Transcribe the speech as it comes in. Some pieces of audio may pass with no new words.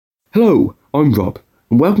Hello, I'm Rob,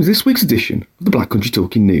 and welcome to this week's edition of the Black Country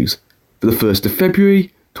Talking News for the 1st of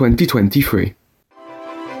February 2023.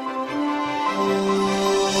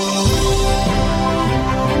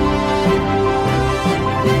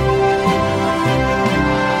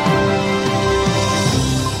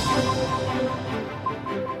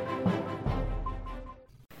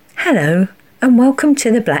 Hello and welcome to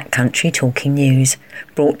the Black Country Talking News,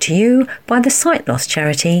 brought to you by the sight loss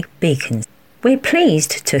charity Beacon. We're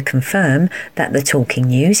pleased to confirm that the Talking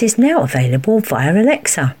News is now available via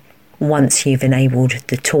Alexa. Once you've enabled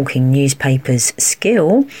the Talking Newspapers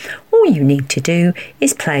skill, all you need to do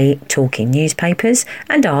is play Talking Newspapers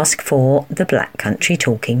and ask for the Black Country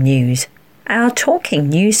Talking News. Our Talking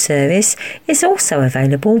News service is also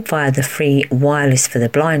available via the free Wireless for the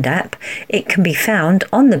Blind app. It can be found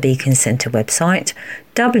on the Beacon Centre website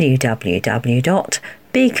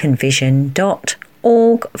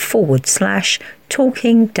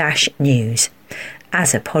www.beaconvision.org/talking-news.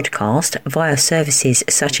 As a podcast via services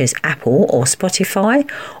such as Apple or Spotify,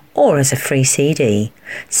 or as a free CD.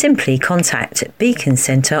 Simply contact Beacon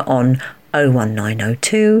Centre on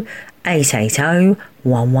 01902 880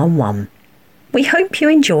 111. We hope you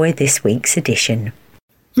enjoy this week's edition.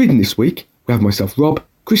 Reading this week, we have myself, Rob,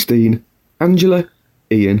 Christine, Angela,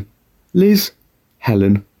 Ian, Liz,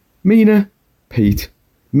 Helen, Mina, Pete,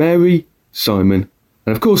 Mary, Simon,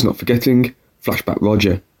 and of course not forgetting Flashback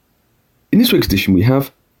Roger. In this week's edition we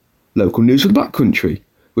have local news for the Black Country,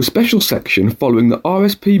 with a special section following the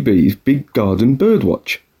RSPB's Big Garden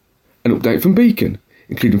Birdwatch, an update from Beacon,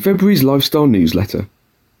 including February's lifestyle newsletter,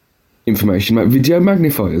 information about video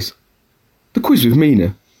magnifiers, the quiz with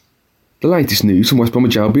Mina, the latest news from West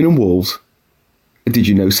Bromwich Albion and Wolves, a Did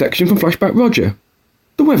You Know section from Flashback Roger,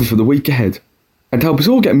 the weather for the week ahead, and to help us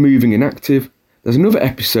all get moving and active, there's another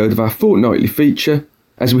episode of our fortnightly feature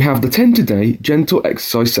as we have the 10 today gentle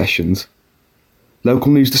exercise sessions.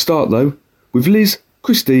 Local news to start though, with Liz,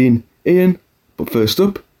 Christine, Ian, but first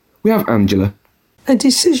up, we have Angela. A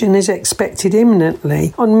decision is expected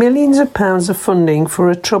imminently on millions of pounds of funding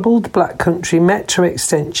for a troubled Black Country metro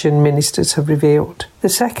extension, ministers have revealed. The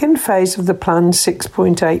second phase of the planned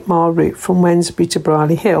 6.8 mile route from Wednesbury to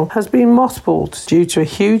Brierley Hill has been mothballed due to a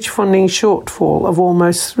huge funding shortfall of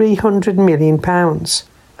almost £300 million.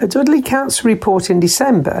 A Dudley Council report in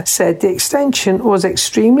December said the extension was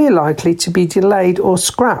extremely likely to be delayed or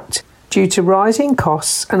scrapped due to rising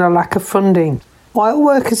costs and a lack of funding. While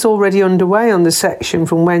work is already underway on the section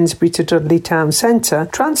from Wednesbury to Dudley Town Centre,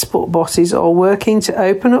 transport bosses are working to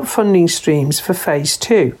open up funding streams for Phase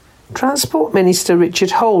 2. Transport Minister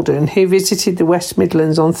Richard Holden, who visited the West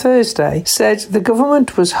Midlands on Thursday, said the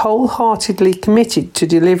government was wholeheartedly committed to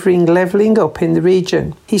delivering levelling up in the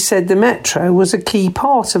region. He said the metro was a key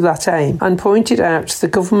part of that aim and pointed out the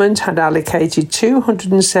government had allocated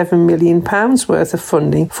 £207 million worth of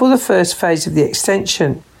funding for the first phase of the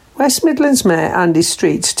extension. West Midlands Mayor Andy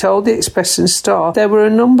Street told the Express and Star there were a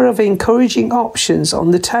number of encouraging options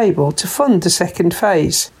on the table to fund the second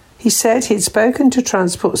phase. He said he'd spoken to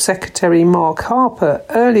Transport Secretary Mark Harper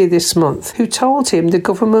earlier this month, who told him the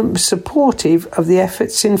government was supportive of the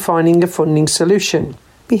efforts in finding a funding solution.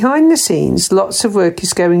 Behind the scenes, lots of work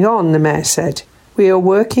is going on, the Mayor said. We are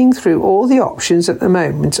working through all the options at the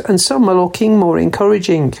moment and some are looking more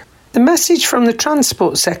encouraging. The message from the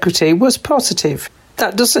Transport Secretary was positive.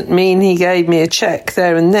 That doesn't mean he gave me a cheque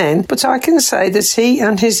there and then, but I can say that he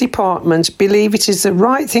and his department believe it is the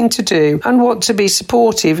right thing to do and want to be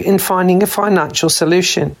supportive in finding a financial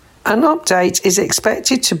solution. An update is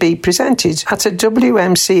expected to be presented at a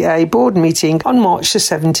WMCA board meeting on March the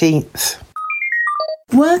 17th.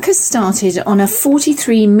 Work has started on a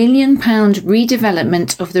 £43 million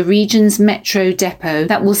redevelopment of the region's metro depot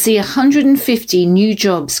that will see 150 new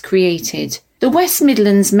jobs created. The West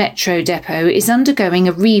Midlands Metro Depot is undergoing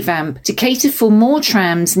a revamp to cater for more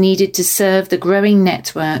trams needed to serve the growing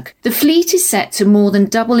network. The fleet is set to more than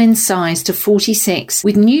double in size to 46,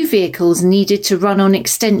 with new vehicles needed to run on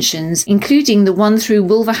extensions, including the one through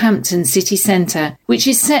Wolverhampton city centre, which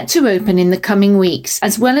is set to open in the coming weeks,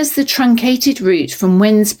 as well as the truncated route from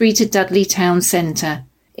Wednesbury to Dudley Town Centre.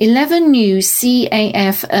 11 new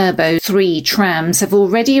CAF Urbo 3 trams have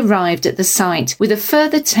already arrived at the site, with a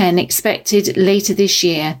further 10 expected later this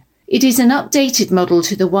year. It is an updated model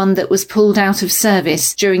to the one that was pulled out of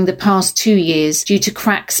service during the past 2 years due to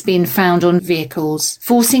cracks being found on vehicles,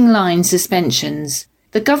 forcing line suspensions.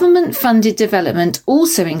 The government-funded development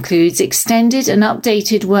also includes extended and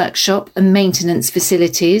updated workshop and maintenance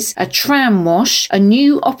facilities, a tram wash, a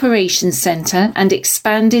new operations centre and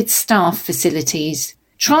expanded staff facilities.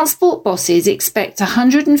 Transport bosses expect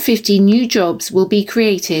 150 new jobs will be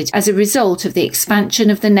created as a result of the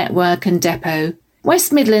expansion of the network and depot.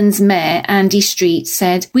 West Midlands Mayor Andy Street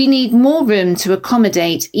said, "We need more room to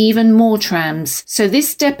accommodate even more trams, so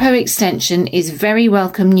this depot extension is very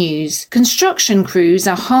welcome news. Construction crews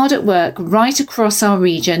are hard at work right across our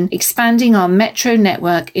region, expanding our metro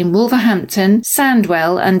network in Wolverhampton,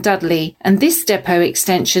 Sandwell and Dudley, and this depot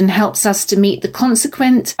extension helps us to meet the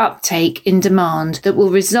consequent uptake in demand that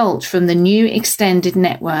will result from the new extended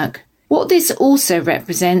network." What this also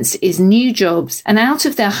represents is new jobs, and out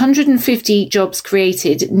of the 150 jobs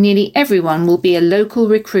created, nearly everyone will be a local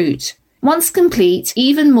recruit. Once complete,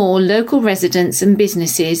 even more local residents and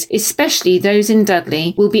businesses, especially those in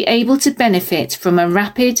Dudley, will be able to benefit from a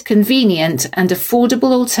rapid, convenient and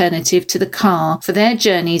affordable alternative to the car for their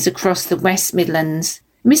journeys across the West Midlands.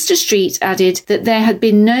 Mr. Street added that there had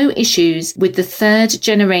been no issues with the third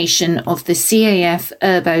generation of the CAF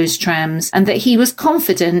Urbos trams and that he was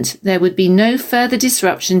confident there would be no further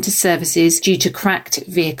disruption to services due to cracked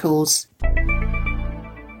vehicles.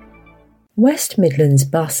 West Midlands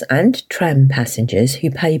bus and tram passengers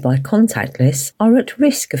who pay by contactless are at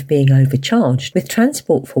risk of being overcharged, with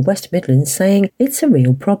Transport for West Midlands saying it's a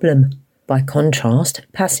real problem. By contrast,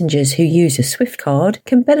 passengers who use a Swift card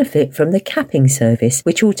can benefit from the capping service,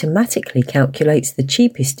 which automatically calculates the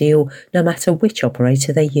cheapest deal no matter which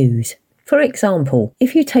operator they use. For example,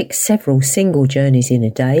 if you take several single journeys in a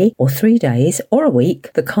day, or 3 days, or a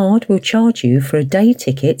week, the card will charge you for a day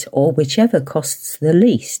ticket or whichever costs the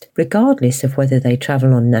least, regardless of whether they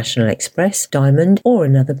travel on National Express, Diamond, or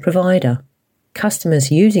another provider.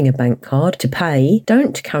 Customers using a bank card to pay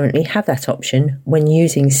don't currently have that option when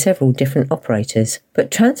using several different operators, but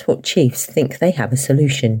transport chiefs think they have a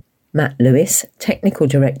solution. Matt Lewis, Technical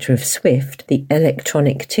Director of Swift, the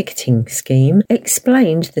electronic ticketing scheme,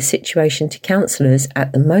 explained the situation to councillors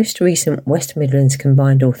at the most recent West Midlands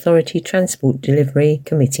Combined Authority Transport Delivery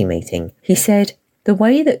Committee meeting. He said, "The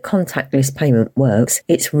way that contactless payment works,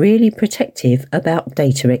 it's really protective about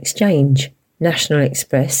data exchange. National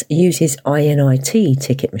Express uses INIT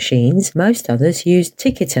ticket machines, most others use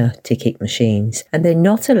Ticketer ticket machines, and they're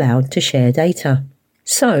not allowed to share data.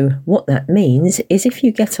 So what that means is if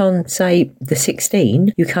you get on, say, the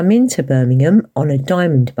 16, you come into Birmingham on a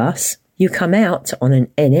Diamond bus, you come out on an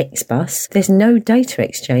NX bus, there's no data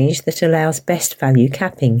exchange that allows best value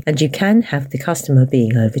capping, and you can have the customer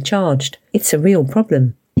being overcharged. It's a real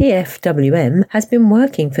problem." PFWM has been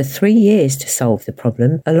working for 3 years to solve the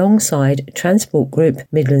problem alongside Transport Group,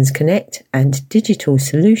 Midlands Connect and digital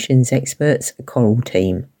solutions experts Coral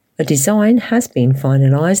Team. A design has been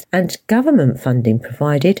finalised and government funding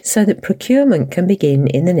provided so that procurement can begin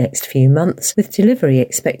in the next few months, with delivery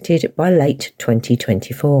expected by late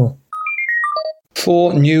 2024.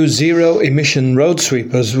 4 new zero-emission road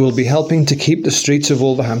sweepers will be helping to keep the streets of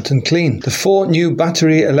Wolverhampton clean. The 4 new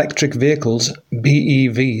battery electric vehicles,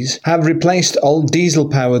 BEVs, have replaced old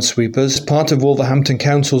diesel-powered sweepers as part of Wolverhampton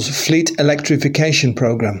Council's fleet electrification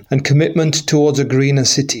programme and commitment towards a greener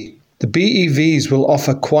city. The BEVs will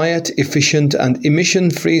offer quiet, efficient and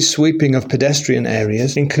emission-free sweeping of pedestrian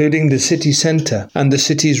areas, including the city centre and the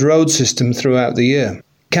city's road system throughout the year.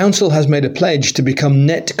 Council has made a pledge to become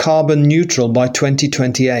net carbon neutral by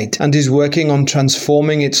 2028 and is working on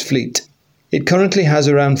transforming its fleet. It currently has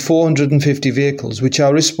around 450 vehicles which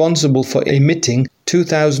are responsible for emitting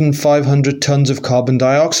 2,500 tonnes of carbon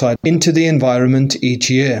dioxide into the environment each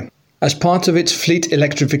year. As part of its fleet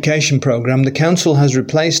electrification programme, the Council has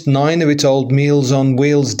replaced 9 of its old Meals on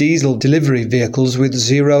Wheels diesel delivery vehicles with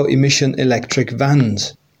zero-emission electric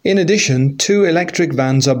vans. In addition, 2 electric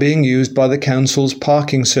vans are being used by the Council's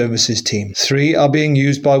parking services team. 3 are being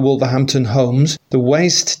used by Wolverhampton Homes. The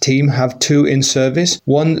waste team have 2 in service,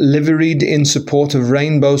 1 liveried in support of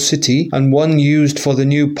Rainbow City and 1 used for the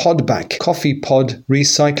new Podback coffee pod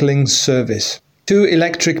recycling service. 2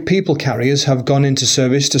 electric people carriers have gone into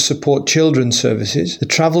service to support children's services. The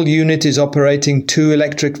travel unit is operating 2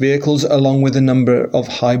 electric vehicles along with a number of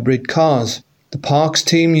hybrid cars. The Parks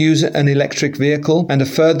team use an electric vehicle and a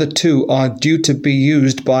further 2 are due to be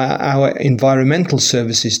used by our environmental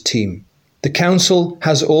services team. The Council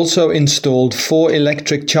has also installed 4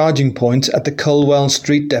 electric charging points at the Culwell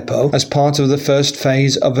Street Depot as part of the first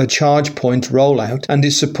phase of a charge point rollout and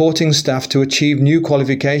is supporting staff to achieve new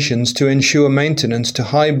qualifications to ensure maintenance to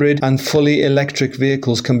hybrid and fully electric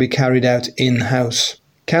vehicles can be carried out in-house.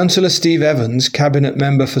 Councillor Steve Evans, Cabinet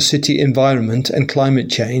Member for City Environment and Climate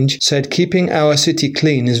Change, said keeping our city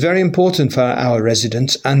clean is very important for our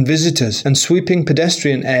residents and visitors, and sweeping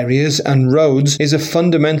pedestrian areas and roads is a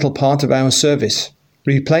fundamental part of our service.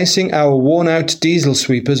 Replacing our worn-out diesel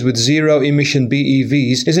sweepers with zero-emission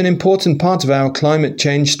BEVs is an important part of our climate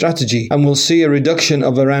change strategy and will see a reduction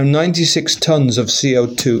of around 96 tonnes of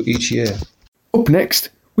CO2 each year. Up next,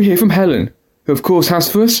 we hear from Helen, who of course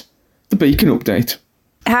has for us the Beacon Update.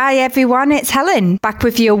 Hi everyone, it's Helen, back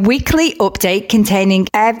with your weekly update containing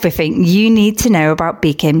everything you need to know about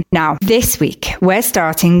Beacon. Now, this week, we're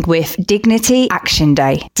starting with Dignity Action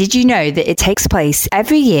Day. Did you know that it takes place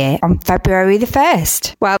every year on February the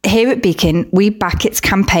 1st? Well, here at Beacon, we back its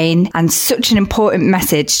campaign and such an important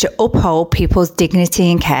message to uphold people's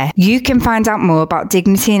dignity and care. You can find out more about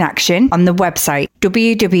Dignity in Action on the website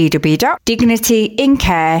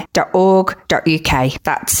www.dignityInCare.org.uk.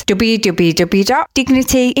 That's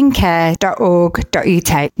www.dignityInCare.org.uk.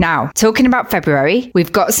 Now, talking about February,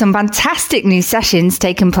 we've got some fantastic new sessions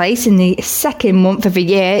taking place in the second month of the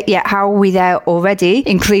year, yet how are we there already?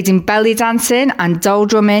 Including belly dancing and doll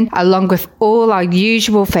drumming, along with all our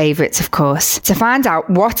usual favourites, of course. To find out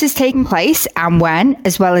what is taking place and when,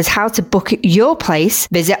 as well as how to book your place,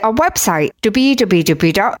 visit our website,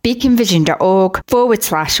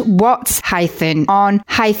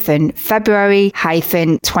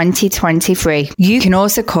 www.beaconvision.org/what's-on-February-2023. You can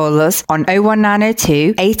also call us on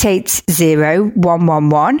 01902 880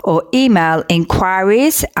 111 or email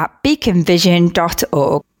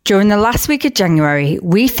inquiries@beaconvision.org. During the last week of January,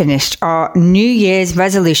 we finished our New Year's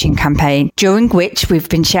resolution campaign, during which we've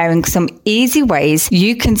been sharing some easy ways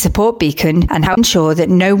you can support Beacon and help ensure that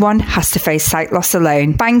no one has to face sight loss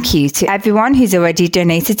alone. Thank you to everyone who's already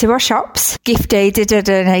donated to our shops, gift aided a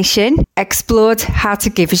donation, explored how to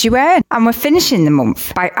give as you earn. And we're finishing the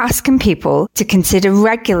month by asking people to consider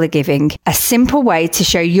regular giving, a simple way to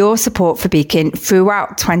show your support for Beacon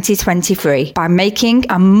throughout 2023 by making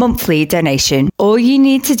a monthly donation. All you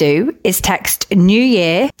need to do is text New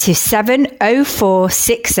Year to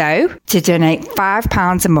 70460 to donate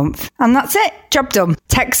 £5 a month. And that's it. Job done.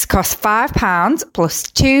 Text costs £5 plus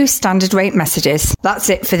 2 standard rate messages. That's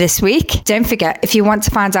it for this week. Don't forget, if you want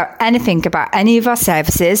to find out anything about any of our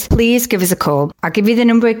services, please give us a call. I'll give you the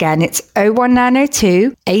number again. It's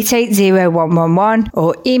 01902 880 111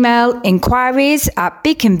 or email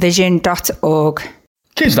inquiries@beaconvision.org.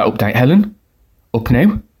 Cheers for that update, Helen. Up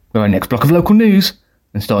now, we're our next block of local news.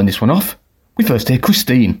 And starting this one off, we first hear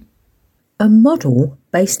Christine. A model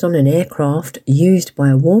based on an aircraft used by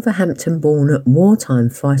a Wolverhampton-born wartime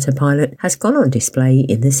fighter pilot has gone on display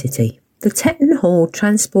in the city. The Tetton Hall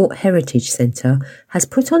Transport Heritage Centre has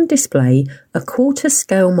put on display a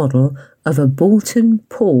quarter-scale model of a Bolton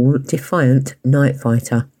Paul Defiant night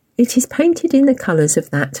fighter. It is painted in the colours of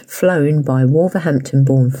that flown by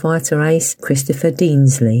Wolverhampton-born fighter ace Christopher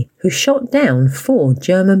Deansley, who shot down 4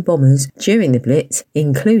 German bombers during the Blitz,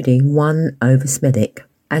 including one over Smethwick.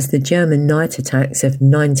 As the German night attacks of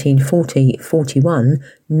 1940-41,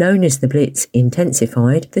 known as the Blitz,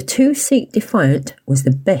 intensified, the 2-seat Defiant was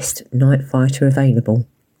the best night fighter available.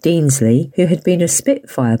 Deansley, who had been a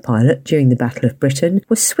Spitfire pilot during the Battle of Britain,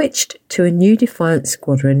 was switched to a new Defiant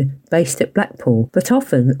squadron based at Blackpool, but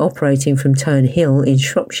often operating from Turnhill in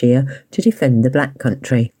Shropshire to defend the Black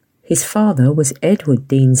Country. His father was Edward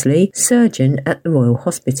Deansley, surgeon at the Royal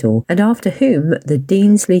Hospital, and after whom the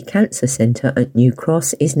Deansley Cancer Centre at New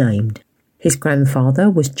Cross is named. His grandfather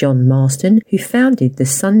was John Marston, who founded the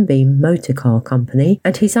Sunbeam Motor Car Company,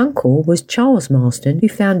 and his uncle was Charles Marston, who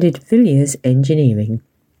founded Villiers Engineering.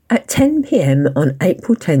 At 10 p.m. on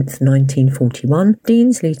April 10th, 1941,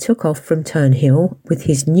 Deansley took off from Turnhill with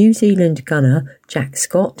his New Zealand gunner Jack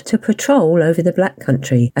Scott to patrol over the Black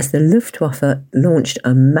Country as the Luftwaffe launched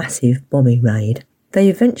a massive bombing raid. They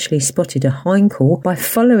eventually spotted a Heinkel by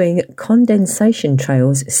following condensation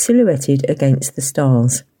trails silhouetted against the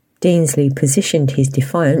stars. Deansley positioned his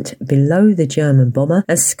Defiant below the German bomber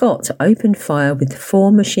as Scott opened fire with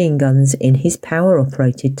 4 machine guns in his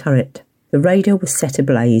power-operated turret. The Raider was set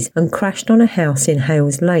ablaze and crashed on a house in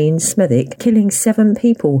Hales Lane, Smethwick, killing 7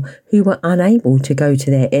 people who were unable to go to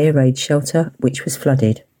their air raid shelter, which was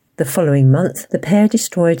flooded. The following month, the pair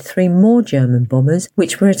destroyed 3 more German bombers,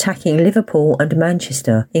 which were attacking Liverpool and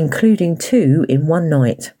Manchester, including 2 in one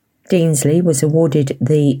night. Deansley was awarded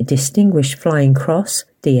the Distinguished Flying Cross,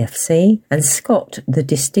 DFC, and Scott the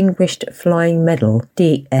Distinguished Flying Medal,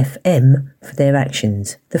 DFM, for their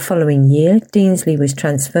actions. The following year, Deansley was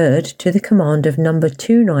transferred to the command of No.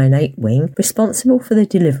 298 Wing, responsible for the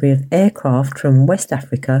delivery of aircraft from West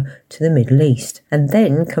Africa to the Middle East, and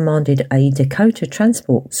then commanded a Dakota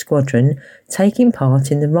Transport Squadron, taking part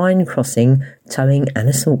in the Rhine crossing, towing an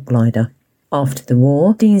assault glider. After the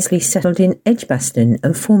war, Deansley settled in Edgbaston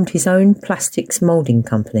and formed his own plastics moulding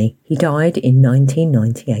company. He died in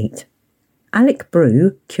 1998. Alec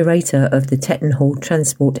Brew, curator of the Tettenhall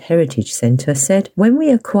Transport Heritage Centre, said, "When we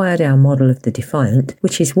acquired our model of the Defiant,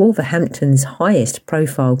 which is Wolverhampton's highest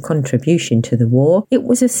profile contribution to the war, it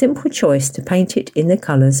was a simple choice to paint it in the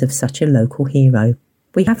colours of such a local hero.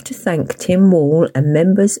 We have to thank Tim Wall and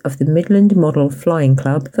members of the Midland Model Flying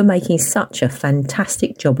Club for making such a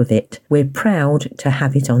fantastic job of it. We're proud to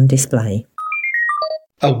have it on display."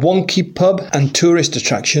 A wonky pub and tourist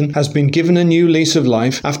attraction has been given a new lease of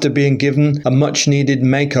life after being given a much-needed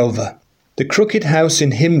makeover. The Crooked House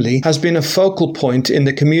in Himley has been a focal point in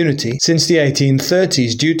the community since the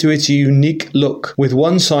 1830s due to its unique look, with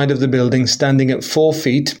one side of the building standing at 4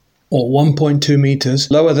 feet, or 1.2 metres,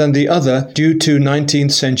 lower than the other due to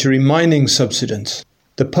 19th century mining subsidence.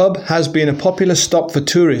 The pub has been a popular stop for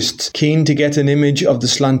tourists keen to get an image of the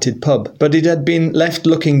slanted pub, but it had been left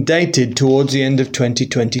looking dated towards the end of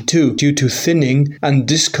 2022 due to thinning and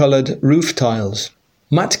discoloured roof tiles.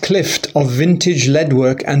 Matt Clift of Vintage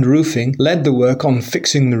Leadwork and Roofing led the work on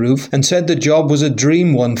fixing the roof and said the job was a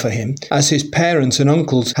dream one for him, as his parents and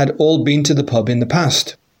uncles had all been to the pub in the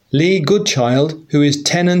past. Lee Goodchild, who is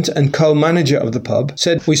tenant and co-manager of the pub,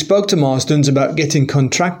 said, "We spoke to Marston's about getting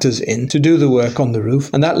contractors in to do the work on the roof,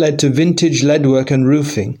 and that led to Vintage Leadwork and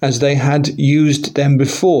Roofing, as they had used them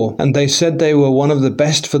before, and they said they were one of the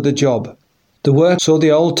best for the job. The work saw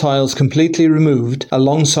the old tiles completely removed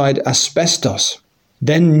alongside asbestos.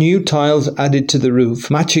 Then new tiles added to the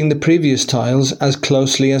roof, matching the previous tiles as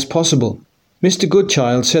closely as possible. Mr.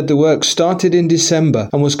 Goodchild said the work started in December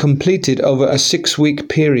and was completed over a 6-week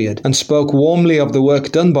period, and spoke warmly of the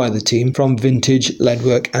work done by the team from Vintage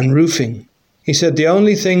Leadwork and Roofing. He said the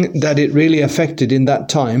only thing that it really affected in that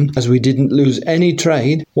time, as we didn't lose any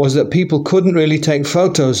trade, was that people couldn't really take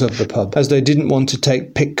photos of the pub, as they didn't want to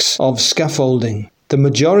take pics of scaffolding. The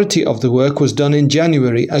majority of the work was done in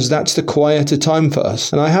January, as that's the quieter time for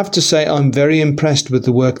us, and I have to say I'm very impressed with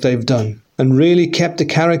the work they've done, and really kept the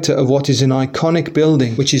character of what is an iconic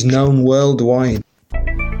building which is known worldwide."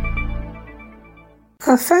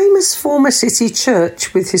 A famous former city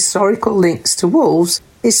church with historical links to wolves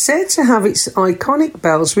is said to have its iconic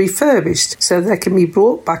bells refurbished so they can be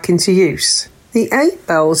brought back into use. The 8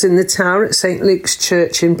 bells in the tower at St Luke's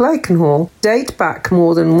Church in Blakenhall date back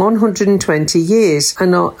more than 120 years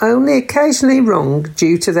and are only occasionally rung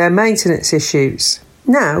due to their maintenance issues.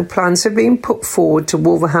 Now, plans have been put forward to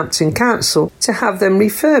Wolverhampton Council to have them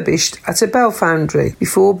refurbished at a bell foundry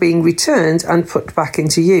before being returned and put back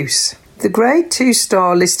into use. The Grade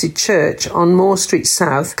 2-star listed church on Moore Street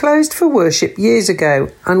South closed for worship years ago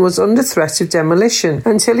and was under threat of demolition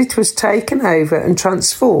until it was taken over and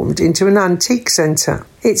transformed into an antique centre.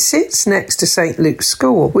 It sits next to St Luke's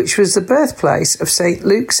School, which was the birthplace of St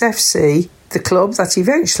Luke's FC, the club that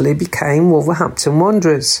eventually became Wolverhampton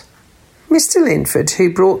Wanderers. Mr. Linford, who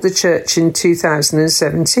brought the church in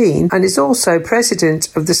 2017 and is also president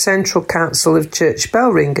of the Central Council of Church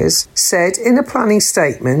Bell Ringers, said in a planning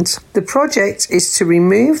statement, "The project is to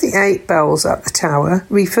remove the 8 bells at the tower,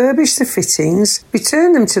 refurbish the fittings,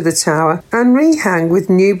 return them to the tower and rehang with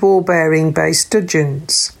new ball bearing base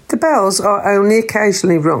dudgeons. The bells are only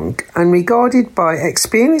occasionally rung and regarded by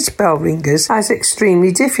experienced bell ringers as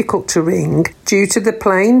extremely difficult to ring due to the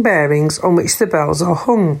plain bearings on which the bells are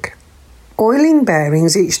hung. Oiling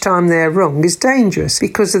bearings each time they are rung is dangerous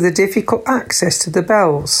because of the difficult access to the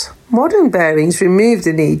bells. Modern bearings remove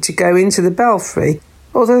the need to go into the belfry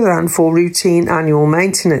other than for routine annual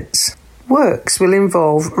maintenance. Works will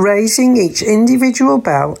involve raising each individual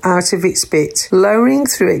bell out of its bit, lowering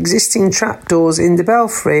through existing trapdoors in the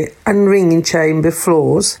belfry and ring chamber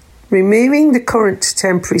floors, removing the current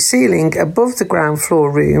temporary ceiling above the ground floor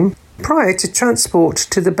room prior to transport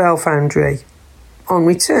to the bell foundry. On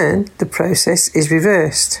return, the process is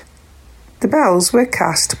reversed. The bells were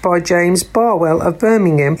cast by James Barwell of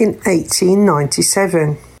Birmingham in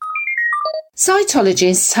 1897.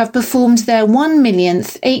 Cytologists have performed their 1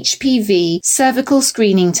 millionth HPV cervical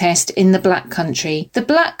screening test in the Black Country. The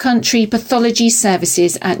Black Country Pathology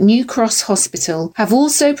Services at New Cross Hospital have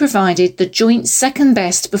also provided the joint second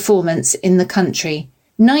best performance in the country.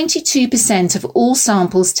 92% of all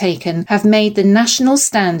samples taken have made the national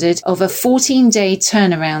standard of a 14-day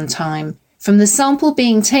turnaround time, from the sample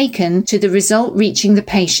being taken to the result reaching the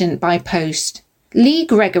patient by post. Lee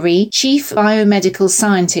Gregory, Chief Biomedical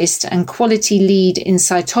Scientist and Quality Lead in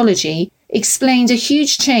Cytology, explained a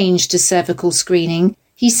huge change to cervical screening.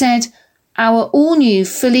 He said, "Our all-new,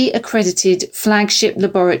 fully accredited flagship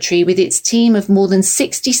laboratory with its team of more than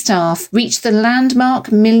 60 staff reached the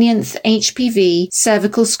landmark millionth HPV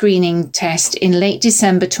cervical screening test in late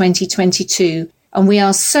December 2022, and we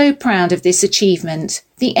are so proud of this achievement.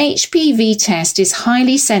 The HPV test is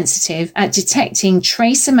highly sensitive at detecting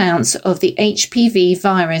trace amounts of the HPV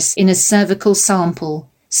virus in a cervical sample.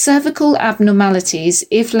 Cervical abnormalities,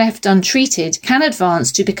 if left untreated, can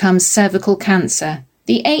advance to become cervical cancer.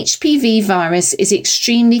 The HPV virus is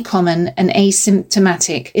extremely common and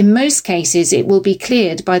asymptomatic. In most cases, it will be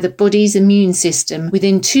cleared by the body's immune system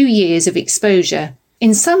within 2 years of exposure.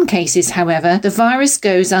 In some cases, however, the virus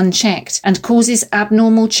goes unchecked and causes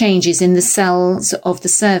abnormal changes in the cells of the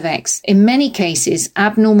cervix. In many cases,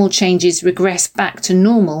 abnormal changes regress back to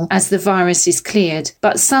normal as the virus is cleared,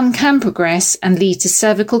 but some can progress and lead to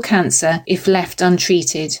cervical cancer if left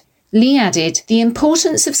untreated. Lee added, "The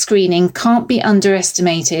importance of screening can't be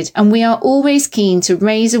underestimated, and we are always keen to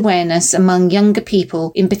raise awareness among younger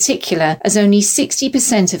people in particular, as only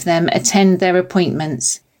 60% of them attend their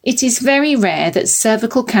appointments. It is very rare that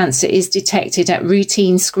cervical cancer is detected at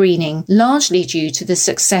routine screening, largely due to the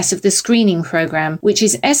success of the screening programme, which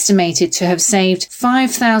is estimated to have saved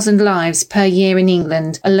 5,000 lives per year in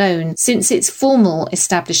England alone since its formal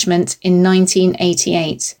establishment in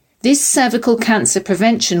 1988. This Cervical Cancer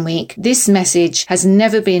Prevention Week, this message has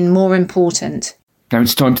never been more important." Now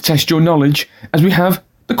it's time to test your knowledge, as we have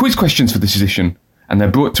the quiz questions for this edition, and they're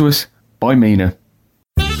brought to us by Mina.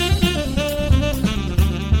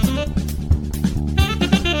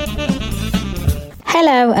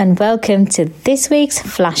 Hello and welcome to this week's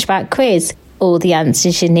Flashback quiz. All the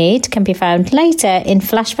answers you need can be found later in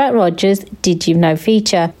Flashback Roger's Did You Know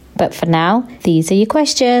feature. But for now, these are your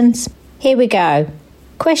questions. Here we go.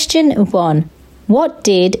 Question 1. What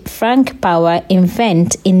did Frank Bauer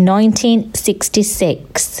invent in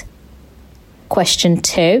 1966? Question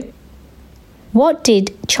 2. What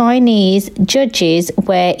did Chinese judges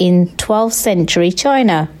wear in 12th century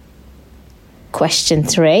China? Question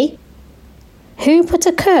 3. Who put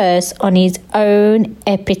a curse on his own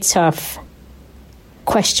epitaph?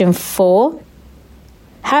 Question 4.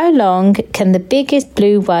 How long can the biggest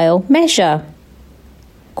blue whale measure?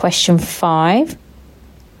 Question 5.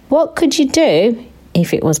 What could you do,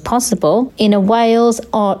 if it was possible, in a whale's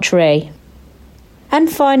artery? And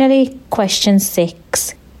finally, question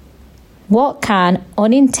 6. What can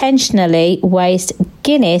unintentionally waste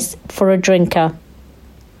Guinness for a drinker?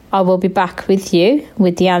 I will be back with you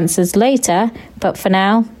with the answers later, but for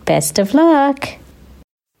now, best of luck.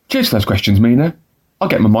 Cheers for those questions, Mina. I'll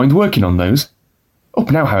get my mind working on those.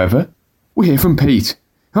 Up now, however, we hear from Pete,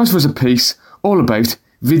 who has for us a piece all about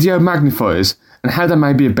video magnifiers and how they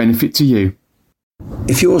may be of benefit to you.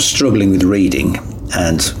 If you're struggling with reading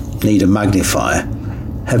and need a magnifier,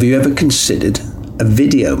 have you ever considered a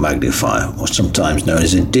video magnifier, or sometimes known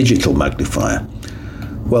as a digital magnifier?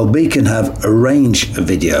 Well, Beacon have a range of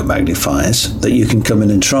video magnifiers that you can come in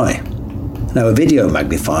and try. Now, a video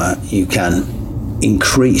magnifier, you can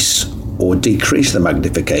increase or decrease the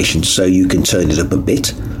magnification, so you can turn it up a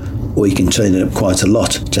bit, or you can turn it up quite a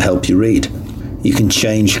lot to help you read. You can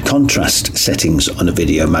change contrast settings on a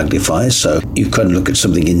video magnifier, so you can look at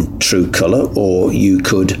something in true colour, or you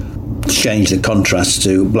could change the contrast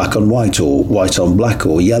to black on white, or white on black,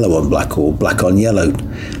 or yellow on black, or black on yellow.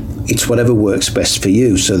 It's whatever works best for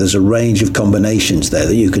you, so there's a range of combinations there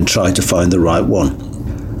that you can try to find the right one.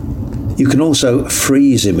 You can also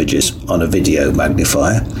freeze images on a video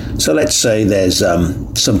magnifier. So let's say there's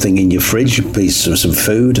something in your fridge, a piece of some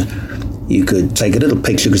food. You could take a little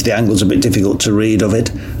picture because the angle's a bit difficult to read of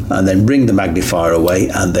it, and then bring the magnifier away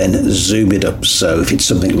and then zoom it up. So if it's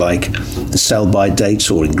something like the sell-by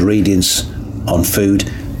dates or ingredients on food,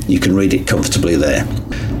 you can read it comfortably there.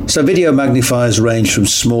 So video magnifiers range from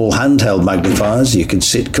small handheld magnifiers you can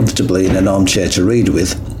sit comfortably in an armchair to read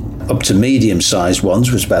with, up to medium-sized ones,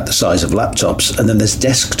 which is about the size of laptops, and then there's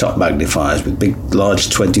desktop magnifiers with big, large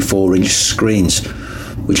 24-inch screens,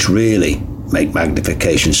 which really make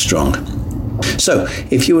magnification strong. So,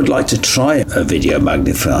 if you would like to try a video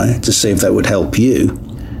magnifier to see if that would help you,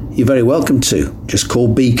 you're very welcome to. Just call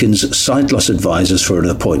Beacon's Sight Loss Advisors for an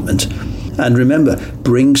appointment. And remember,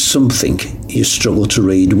 bring something you struggle to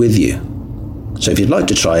read with you. So if you'd like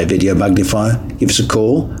to try a video magnifier, give us a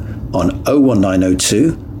call on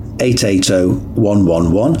 01902 880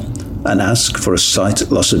 111 and ask for a sight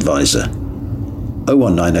loss advisor.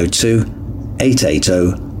 01902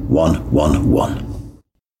 880 111.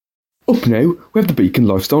 Up now, we have the Beacon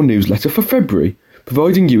Lifestyle newsletter for February,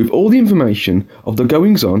 providing you with all the information of the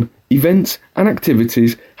goings-on, events and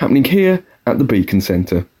activities happening here at the Beacon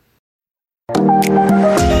Centre.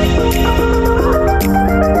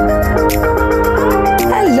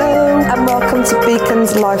 Hello and welcome to Beacon's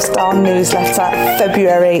Millionaire's Lifestyle Newsletter,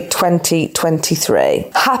 February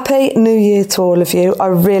 2023. Happy New Year to all of you. I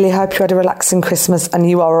really hope you had a relaxing Christmas and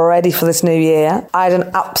you are ready for this new year. I had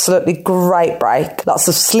an absolutely great break. Lots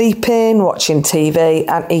of sleeping, watching TV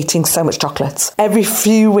and eating so much chocolate. Every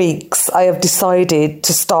few weeks I have decided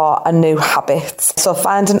to start a new habit. So I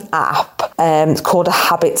found an app called a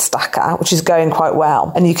habit stacker, which is going quite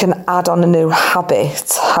well. And you can add on a new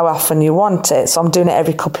habit how often you want it. So I'm doing it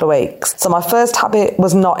every couple of weeks. So my first habit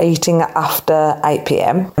was not eating after 8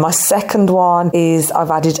 p.m. My second one is I've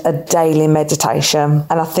added a daily meditation,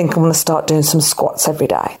 and I think I'm going to start doing some squats every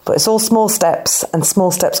day. But it's all small steps, and small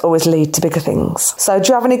steps always lead to bigger things. So do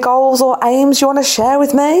you have any goals or aims you want to share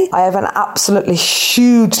with me? I have an absolutely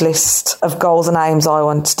huge list of goals and aims I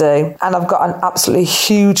want to do, and I've got an absolutely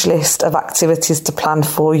huge list of activities to plan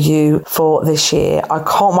for you for this year. I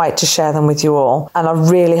can't wait to share them with you all, and I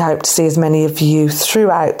really hope to see as many of you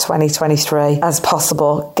throughout 2023 as possible.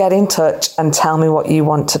 Get in touch and tell me what you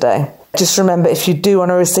want to do. Just remember, if you do want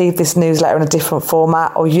to receive this newsletter in a different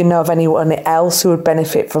format, or you know of anyone else who would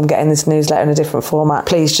benefit from getting this newsletter in a different format,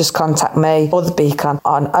 please just contact me or the Beacon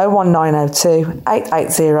on 01902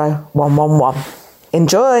 880 111.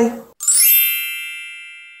 Enjoy!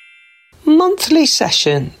 Monthly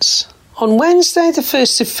sessions. On Wednesday the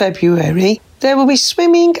 1st of February, there will be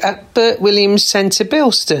swimming at Bert Williams Centre,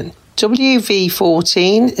 Bilston,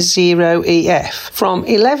 WV14 0EF, from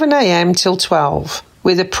 11am till 12,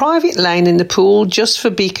 with a private lane in the pool just for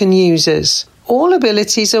Beacon users. All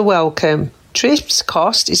abilities are welcome. Trips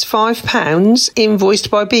cost is £5, invoiced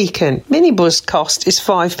by Beacon. Minibus cost is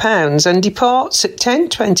 £5 and departs at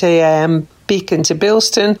 10:20am, Beacon to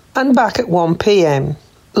Bilston, and back at 1pm.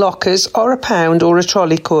 Lockers are £1 or a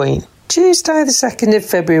trolley coin. Tuesday the 2nd of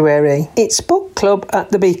February, it's book club at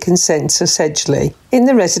the Beacon Centre, Sedgley, in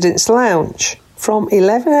the Residence Lounge, from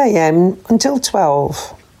 11am until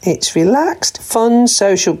 12. It's relaxed, fun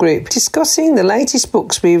social group discussing the latest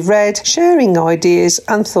books we've read, sharing ideas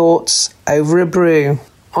and thoughts over a brew.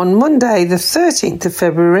 On Monday the 13th of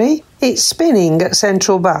February, it's spinning at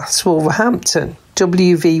Central Baths, Wolverhampton,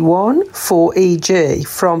 WV1 4EG,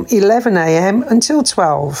 from 11am until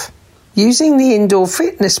 12. Using the indoor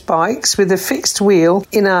fitness bikes with a fixed wheel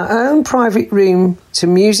in our own private room to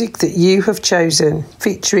music that you have chosen,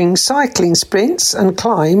 featuring cycling sprints and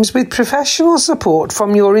climbs with professional support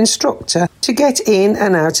from your instructor to get in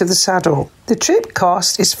and out of the saddle. The trip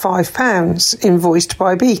cost is £5, invoiced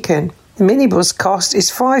by Beacon. The minibus cost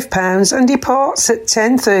is £5 and departs at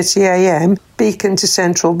 10:30am, Beacon to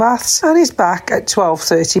Central Baths, and is back at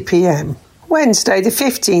 12:30pm. Wednesday the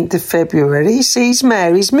 15th of February sees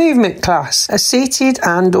Mary's movement class, a seated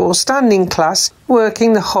and or standing class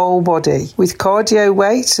working the whole body with cardio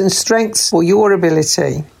weights and strengths for your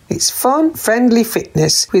ability. It's fun, friendly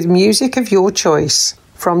fitness with music of your choice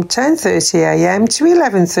from 10:30am to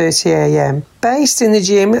 11:30am, based in the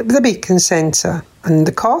gym at the Beacon Centre, and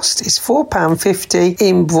the cost is £4.50,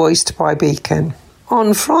 invoiced by Beacon.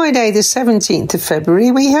 On Friday the 17th of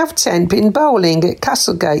February, we have 10-pin bowling at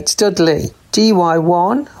Castlegate, Dudley,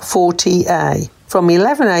 DY1 40A, from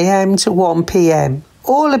 11am to 1pm.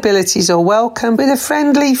 All abilities are welcome with a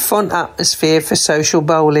friendly, fun atmosphere for social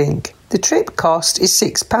bowling. The trip cost is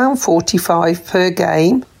 £6.45 per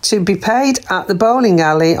game, to be paid at the bowling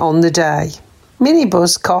alley on the day.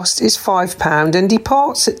 Minibus cost is £5 and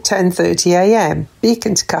departs at 10:30am,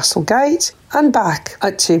 Beacon to Castlegate, and back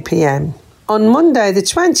at 2pm. On Monday the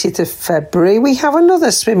 20th of February, we have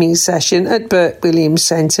another swimming session at Bert Williams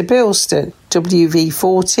Centre, Bilston,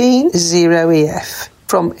 WV14 0EF,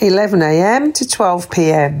 from 11am to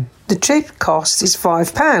 12pm. The trip cost is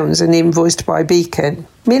 £5 and invoiced by Beacon.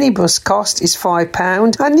 Minibus cost is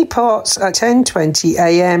 £5 and departs at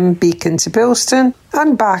 10:20am, Beacon to Bilston,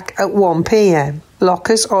 and back at 1pm.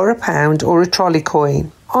 Lockers are £1 or a trolley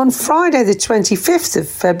coin. On Friday the 25th of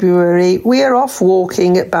February, we are off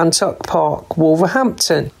walking at Bantock Park,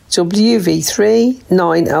 Wolverhampton, WV3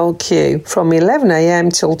 9LQ, from 11am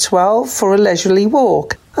till 12 for a leisurely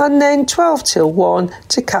walk, and then 12 till 1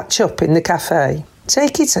 to catch up in the cafe.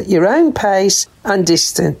 Take it at your own pace and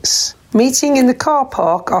distance. Meeting in the car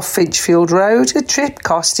park off Finchfield Road, the trip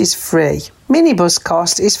cost is free. Minibus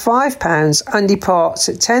cost is £5 and departs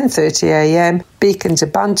at 10:30am, Beacon to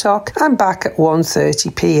Bantock, and back at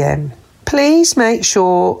 1:30pm. Please make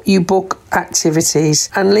sure you book activities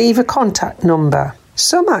and leave a contact number.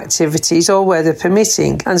 Some activities are weather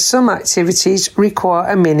permitting and some activities require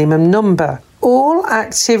a minimum number. All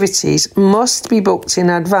activities must be booked in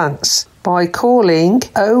advance by calling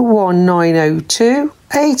 01902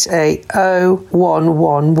 880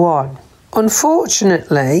 111.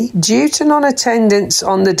 Unfortunately, due to non-attendance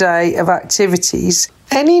on the day of activities,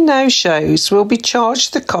 Any no-shows will be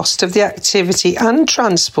charged the cost of the activity and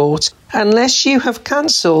transport unless you have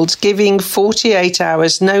cancelled giving 48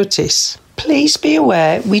 hours notice. Please be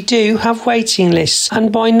aware we do have waiting lists,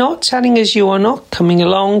 and by not telling us you are not coming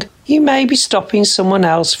along, you may be stopping someone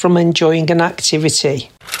else from enjoying an activity.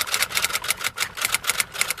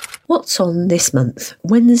 What's on this month?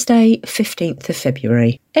 Wednesday, 15th of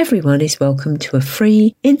February. Everyone is welcome to a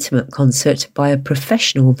free, intimate concert by a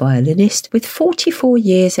professional violinist with 44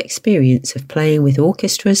 years' experience of playing with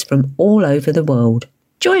orchestras from all over the world.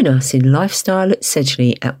 Join us in Lifestyle at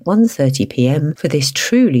Sedgley at 1:30 p.m. for this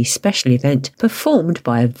truly special event performed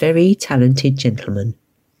by a very talented gentleman.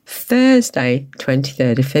 Thursday,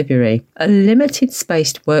 23rd of February, a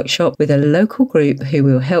limited-spaced workshop with a local group who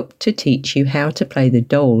will help to teach you how to play the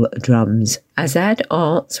dhol drums. Azad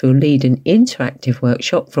Arts will lead an interactive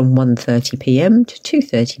workshop from 1:30 p.m. to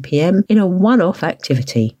 2:30 p.m. in a one-off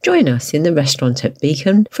activity. Join us in the restaurant at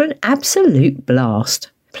Beacon for an absolute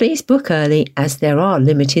blast. Please book early as there are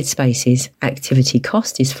limited spaces. Activity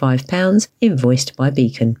cost is £5, invoiced by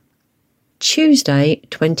Beacon. Tuesday,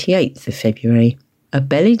 28th of February. A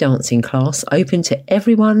belly dancing class open to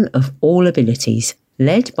everyone of all abilities.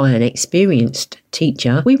 Led by an experienced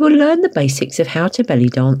teacher, we will learn the basics of how to belly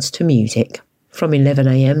dance to music. From 11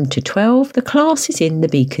 a.m. to 12, the class is in the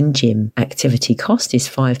Beacon Gym. Activity cost is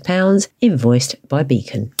 £5, invoiced by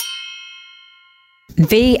Beacon.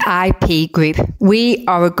 VIP Group. We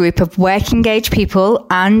are a group of working age people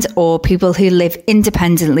and or people who live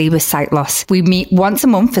independently with sight loss. We meet once a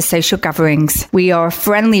month for social gatherings. We are a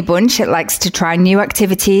friendly bunch that likes to try new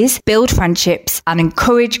activities, build friendships and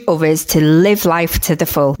encourage others to live life to the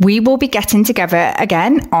full. We will be getting together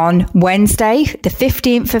again on Wednesday the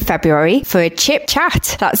 15th of February for a chip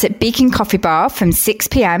chat. That's at Beacon Coffee Bar from 6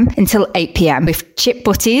 p.m. until 8 p.m. with chip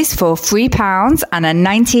butties for £3 and a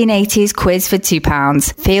 1980s quiz for £2.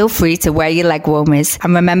 Feel free to wear your leg warmers.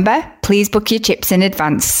 And remember, please book your chips in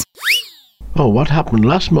advance. Oh, what happened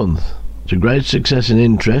last month? To great success and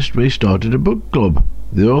interest, we started a book club.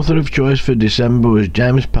 The author of choice for December was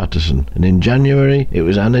James Patterson, and in January it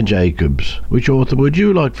was Anna Jacobs. Which author would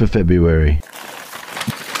you like for February?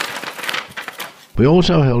 We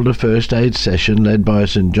also held a first aid session led by a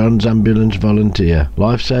St John's ambulance volunteer.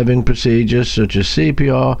 Life-saving procedures such as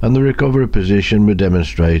CPR and the recovery position were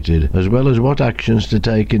demonstrated, as well as what actions to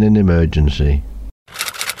take in an emergency.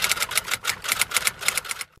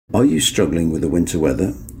 Are you struggling with the winter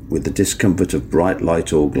weather, with the discomfort of bright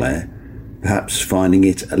light or glare? Perhaps finding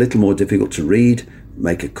it a little more difficult to read,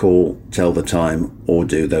 make a call, tell the time, or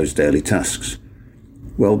do those daily tasks?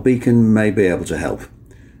 Well, Beacon may be able to help.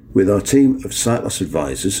 With our team of sight loss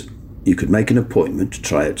advisors, you could make an appointment to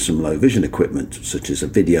try out some low vision equipment, such as a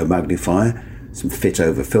video magnifier, some fit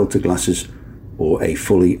over filter glasses, or a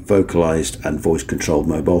fully vocalized and voice controlled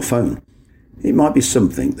mobile phone. It might be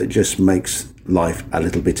something that just makes life a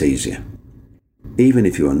little bit easier. Even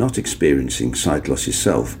if you are not experiencing sight loss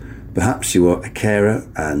yourself, perhaps you are a carer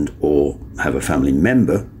and or have a family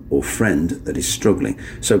member or friend that is struggling.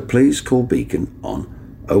 So please call Beacon on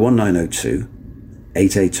 01902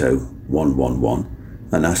 880 111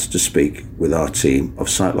 and ask to speak with our team of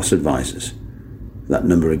sight loss advisors. That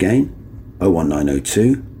number again,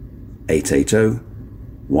 01902 880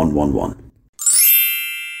 111.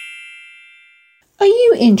 Are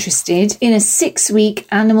you interested in a 6-week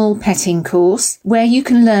animal petting course where you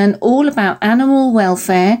can learn all about animal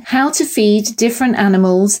welfare, how to feed different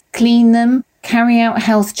animals, clean them, carry out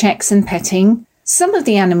health checks and petting? Some of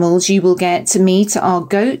the animals you will get to meet are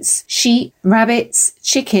goats, sheep, rabbits,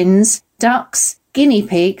 chickens, ducks, guinea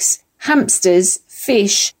pigs, hamsters,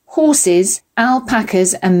 fish, horses,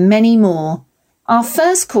 alpacas and many more. Our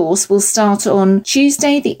first course will start on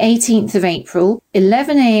Tuesday the 18th of April,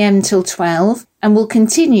 11 a.m. till 12 and will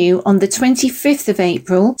continue on the 25th of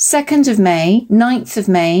April, 2nd of May, 9th of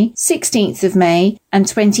May, 16th of May and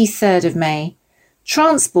 23rd of May.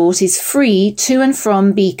 Transport is free to and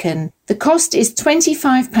from Beacon. The cost is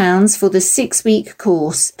 £25 for the 6-week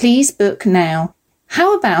course. Please book now.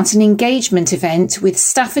 How about an engagement event with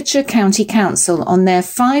Staffordshire County Council on their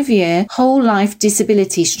 5-year whole life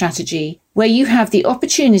disability strategy, where you have the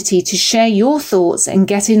opportunity to share your thoughts and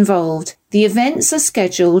get involved? The events are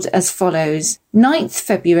scheduled as follows. 9th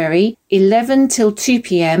February, 11 till 2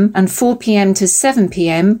 p.m. and 4 p.m. to 7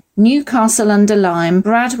 p.m. Newcastle under Lyme,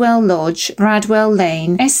 Bradwell Lodge, Bradwell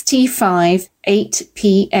Lane, ST5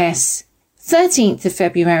 8PS. 13th of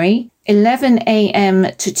February, 11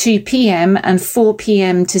 a.m. to 2 p.m. and 4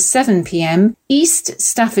 p.m. to 7 p.m. East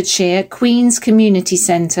Staffordshire Queen's Community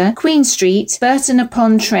Centre, Queen Street,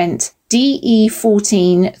 Burton-upon-Trent,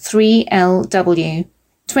 DE14 3LW.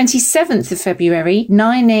 27th of February,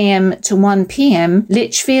 9am to 1pm,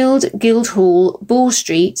 Lichfield, Guildhall, Ball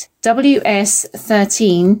Street,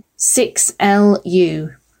 WS13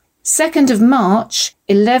 6LU. 2nd of March,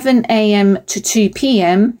 11am to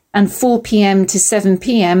 2pm and 4pm to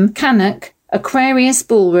 7pm, Cannock, Aquarius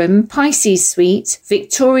Ballroom, Pisces Suite,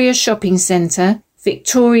 Victoria Shopping Centre,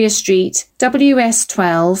 Victoria Street,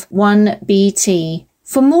 WS12 1BT.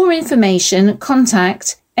 For more information,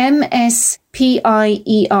 contact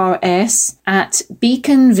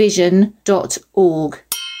mspiers@beaconvision.org.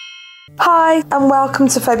 Hi and welcome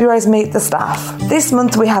to February's Meet the Staff. This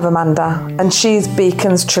month we have Amanda and she's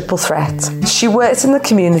Beacon's triple threat. She works in the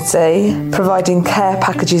community providing care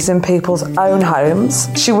packages in people's own homes.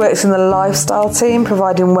 She works in the lifestyle team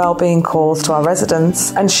providing wellbeing calls to our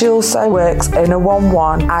residents, and she also works in a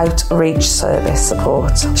 1-1 outreach service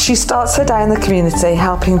support. She starts her day in the community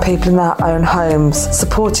helping people in their own homes,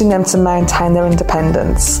 supporting them to maintain their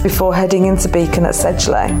independence before heading into Beacon at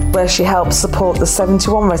Sedgley, where she helps support the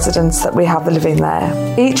 71 residents that we have living there.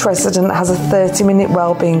 Each resident has a 30-minute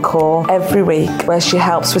wellbeing call every week where she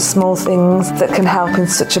helps with small things that can help in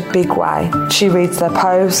such a big way. She reads their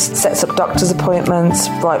posts, sets up doctor's appointments,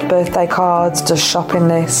 writes birthday cards, does shopping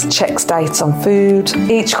lists, checks dates on food.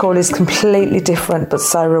 Each call is completely different but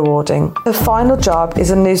so rewarding. Her final job is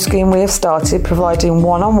a new scheme we have started providing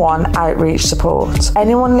one-on-one outreach support.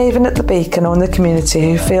 Anyone leaving at the Beacon or in the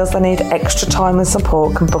community who feels they need extra time and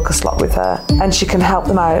support can book a slot with her, and she can help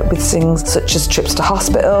them out with things such as trips to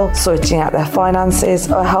hospital, sorting out their finances,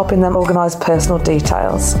 or helping them organise personal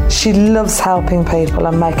details. She loves helping people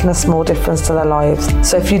and making a small difference to their lives.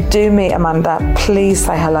 So if you do meet Amanda, please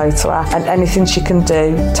say hello to her, and anything she can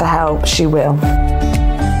do to help, she will.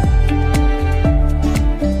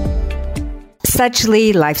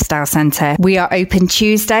 Sedgley Lifestyle Centre. We are open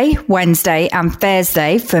Tuesday, Wednesday and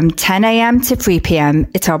Thursday from 10am to 3pm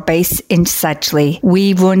at our base in Sedgley.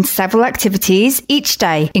 We run several activities each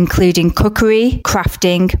day, including cookery,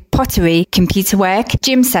 crafting, pottery, computer work,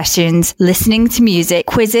 gym sessions, listening to music,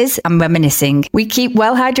 quizzes and reminiscing. We keep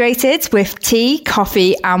well hydrated with tea,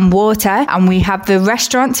 coffee and water, and we have the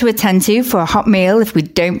restaurant to attend to for a hot meal if we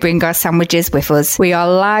don't bring our sandwiches with us. We are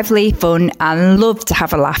lively, fun and love to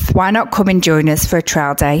have a laugh. Why not come and join us for a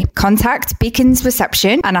trial day? Contact Beacon's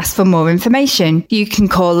reception and ask for more information. You can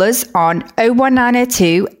call us on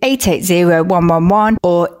 01902 880 111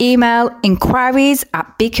 or email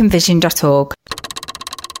inquiries@beaconvision.org.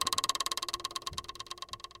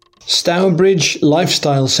 Stourbridge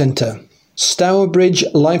Lifestyle Centre. Stourbridge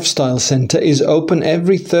Lifestyle Centre is open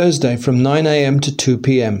every Thursday from 9am to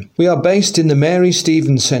 2pm. We are based in the Mary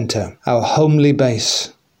Stevens Centre, our homely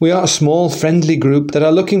base. We are a small, friendly group that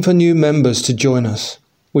are looking for new members to join us.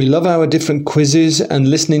 We love our different quizzes and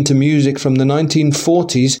listening to music from the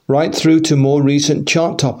 1940s right through to more recent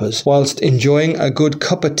chart toppers, whilst enjoying a good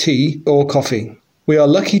cup of tea or coffee. We are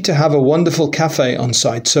lucky to have a wonderful cafe on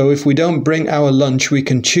site, so if we don't bring our lunch, we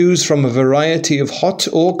can choose from a variety of hot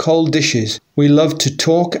or cold dishes. We love to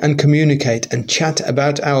talk and communicate and chat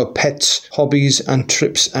about our pets, hobbies and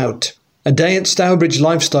trips out. A day at Stourbridge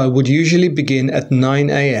Lifestyle would usually begin at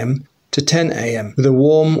 9am to 10am with a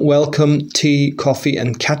warm welcome tea, coffee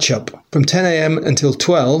and catch-up. From 10am until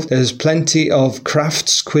 12 there's plenty of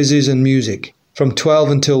crafts, quizzes and music. From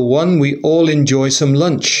 12 until 1 we all enjoy some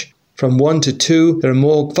lunch. From 1 to 2 there are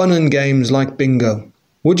more fun and games like bingo.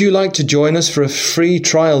 Would you like to join us for a free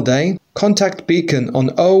trial day? Contact Beacon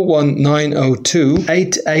on 01902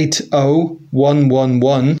 880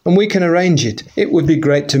 111 and we can arrange it. It would be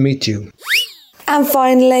great to meet you. And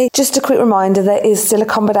finally, just a quick reminder, there is still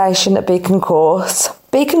accommodation at Beacon Court.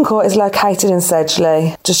 Beacon Court is located in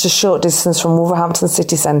Sedgley, just a short distance from Wolverhampton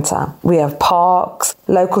city centre. We have parks,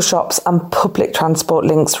 local shops and public transport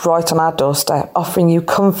links right on our doorstep, offering you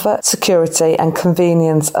comfort, security and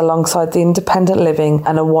convenience alongside the independent living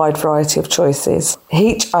and a wide variety of choices.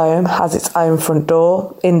 Each home has its own front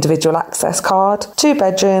door, individual access card, 2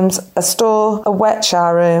 bedrooms, a store, a wet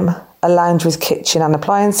shower room, a lounge with kitchen and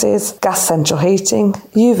appliances, gas central heating,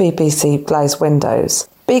 UVBC glazed windows.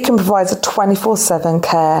 Beacon provides a 24/7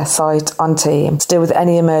 care site on team to deal with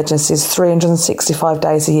any emergencies 365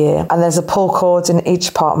 days a year, and there's a pull cord in each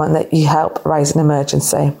apartment that you help raise an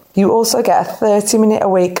emergency. You also get a 30-minute a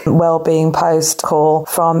week wellbeing post call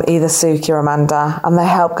from either Suki or Amanda, and they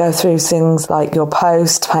help go through things like your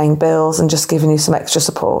post, paying bills and just giving you some extra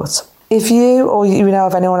support. If you or you know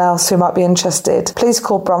of anyone else who might be interested, please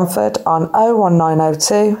call Bromford on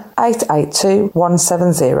 01902 882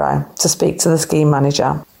 170 to speak to the scheme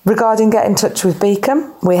manager. Regarding getting in touch with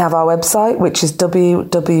Beacon, we have our website, which is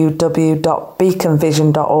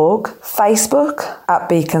www.beaconvision.org, Facebook at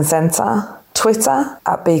Beacon Centre, Twitter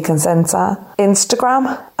at Beacon Centre,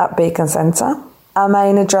 Instagram at Beacon Centre. Our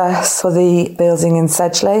main address for the building in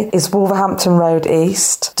Sedgley is Wolverhampton Road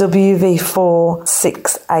East, WV4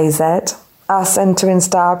 6AZ. Our centre in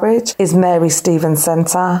Starbridge is Mary Stevens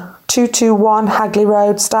Centre, 221 Hagley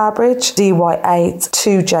Road, Starbridge, DY8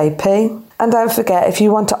 2JP. And don't forget, if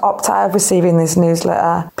you want to opt out of receiving this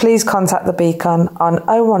newsletter, please contact the Beacon on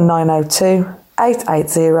 01902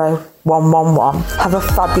 880 111. Have a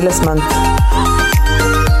fabulous month.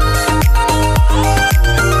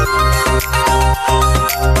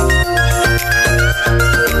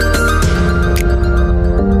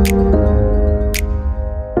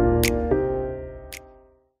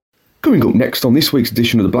 Coming up next on this week's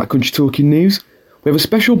edition of the Black Country Talking News, we have a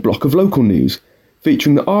special block of local news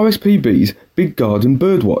featuring the RSPB's Big Garden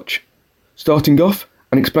Birdwatch. Starting off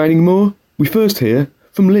and explaining more, we first hear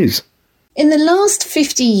from Liz. In the last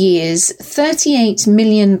 50 years, 38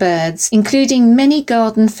 million birds, including many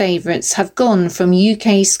garden favourites, have gone from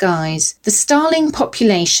UK skies. The starling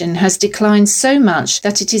population has declined so much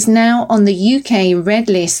that it is now on the UK Red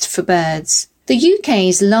List for birds. The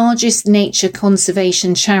UK's largest nature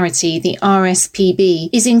conservation charity, the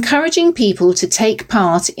RSPB, is encouraging people to take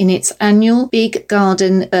part in its annual Big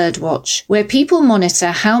Garden Birdwatch, where people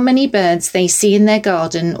monitor how many birds they see in their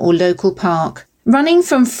garden or local park. Running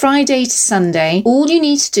from Friday to Sunday, all you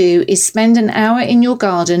need to do is spend an hour in your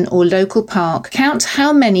garden or local park, count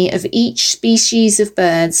how many of each species of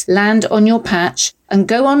birds land on your patch, and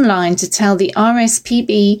go online to tell the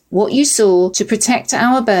RSPB what you saw to protect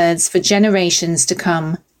our birds for generations to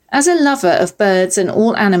come. As a lover of birds and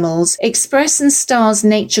all animals, Express and Star's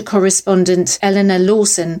nature correspondent Eleanor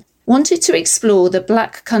Lawson wanted to explore the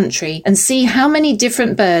Black Country and see how many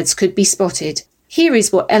different birds could be spotted. Here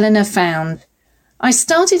is what Eleanor found. I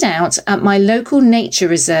started out at my local nature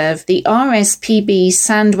reserve, the RSPB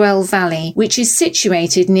Sandwell Valley, which is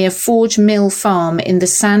situated near Forge Mill Farm in the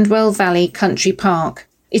Sandwell Valley Country Park.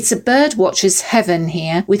 It's a bird watcher's heaven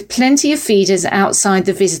here, with plenty of feeders outside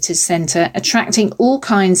the visitors centre, attracting all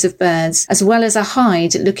kinds of birds, as well as a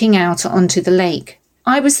hide looking out onto the lake.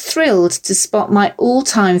 I was thrilled to spot my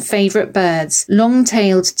all-time favourite birds,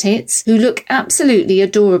 long-tailed tits, who look absolutely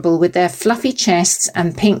adorable with their fluffy chests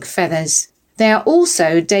and pink feathers. They are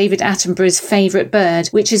also David Attenborough's favourite bird,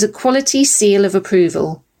 which is a quality seal of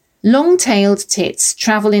approval. Long-tailed tits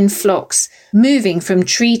travel in flocks, moving from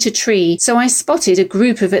tree to tree, so I spotted a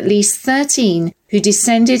group of at least 13 who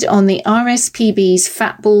descended on the RSPB's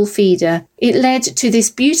fat ball feeder. It led to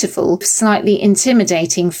this beautiful, slightly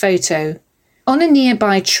intimidating photo. On a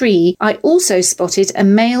nearby tree, I also spotted a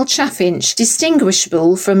male chaffinch,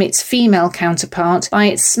 distinguishable from its female counterpart by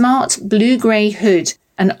its smart blue-grey hood,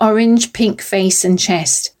 an orange-pink face and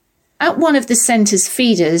chest. At one of the centre's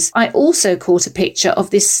feeders, I also caught a picture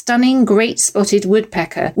of this stunning great-spotted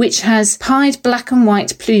woodpecker, which has pied black and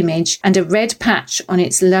white plumage and a red patch on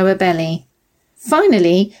its lower belly.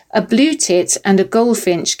 Finally, a blue tit and a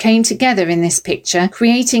goldfinch came together in this picture,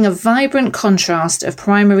 creating a vibrant contrast of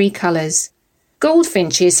primary colours.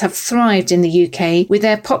 Goldfinches have thrived in the UK, with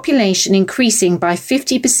their population increasing by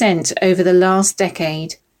 50% over the last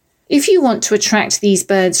decade. If you want to attract these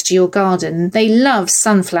birds to your garden, they love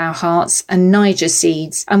sunflower hearts and Niger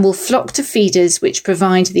seeds and will flock to feeders which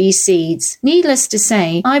provide these seeds. Needless to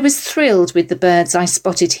say, I was thrilled with the birds I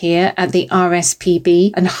spotted here at the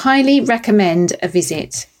RSPB and highly recommend a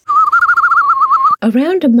visit.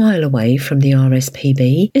 Around a mile away from the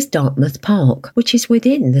RSPB is Dartmouth Park, which is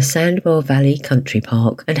within the Sandwell Valley Country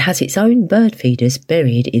Park and has its own bird feeders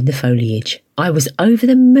buried in the foliage. I was over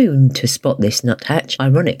the moon to spot this nuthatch,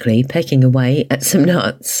 ironically pecking away at some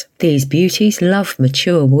nuts. These beauties love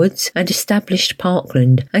mature woods and established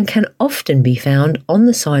parkland and can often be found on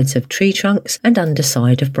the sides of tree trunks and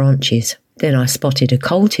underside of branches. Then I spotted a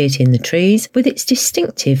coal tit in the trees with its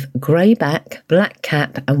distinctive grey back, black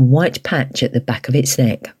cap and white patch at the back of its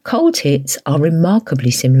neck. Coal tits are remarkably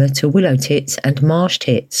similar to willow tits and marsh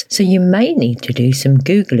tits, so you may need to do some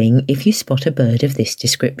Googling if you spot a bird of this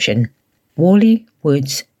description. Worley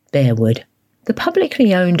Woods, Bearwood. The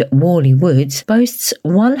publicly owned Worley Woods boasts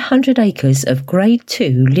 100 acres of Grade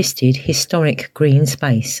 2 listed historic green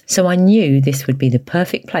space, so I knew this would be the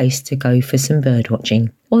perfect place to go for some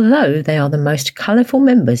birdwatching. Although they are the most colourful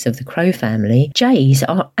members of the crow family, jays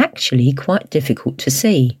are actually quite difficult to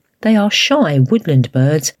see. They are shy woodland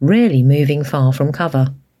birds, rarely moving far from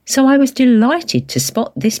cover. So I was delighted to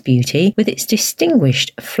spot this beauty with its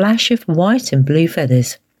distinguished flash of white and blue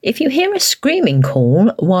feathers. If you hear a screaming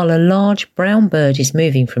call while a large brown bird is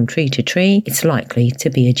moving from tree to tree, it's likely to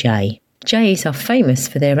be a jay. Jays are famous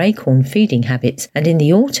for their acorn feeding habits, and in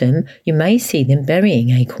the autumn you may see them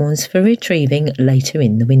burying acorns for retrieving later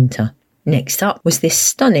in the winter. Next up was this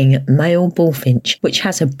stunning male bullfinch, which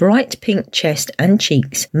has a bright pink chest and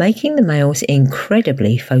cheeks, making the males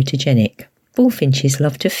incredibly photogenic. Bullfinches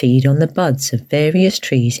love to feed on the buds of various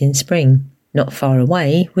trees in spring. Not far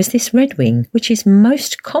away was this redwing, which is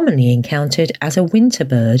most commonly encountered as a winter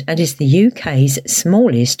bird and is the UK's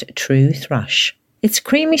smallest true thrush. Its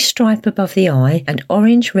creamy stripe above the eye and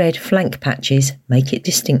orange-red flank patches make it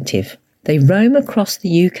distinctive. They roam across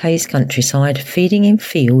the UK's countryside, feeding in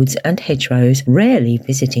fields and hedgerows, rarely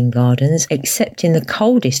visiting gardens except in the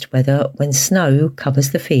coldest weather when snow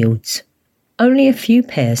covers the fields. Only a few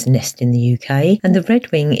pairs nest in the UK, and the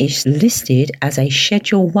redwing is listed as a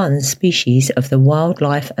Schedule 1 species of the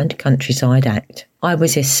Wildlife and Countryside Act. I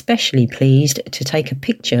was especially pleased to take a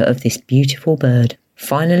picture of this beautiful bird.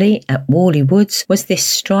 Finally, at Worley Woods was this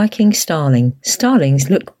striking starling. Starlings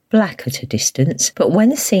look black at a distance, but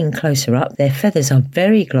when seen closer up, their feathers are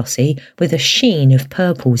very glossy with a sheen of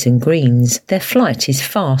purples and greens. Their flight is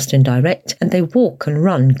fast and direct, and they walk and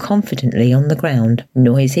run confidently on the ground.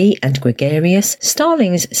 Noisy and gregarious,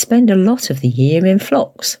 starlings spend a lot of the year in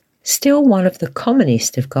flocks. Still one of the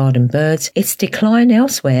commonest of garden birds, its decline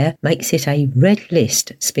elsewhere makes it a red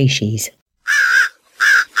list species.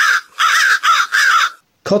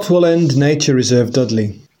 Cotwall End Nature Reserve,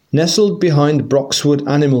 Dudley. Nestled behind Broxwood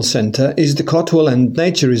Animal Centre is the Cotwall End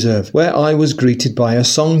Nature Reserve, where I was greeted by a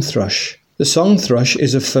song thrush. The song thrush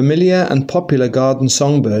is a familiar and popular garden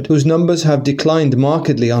songbird whose numbers have declined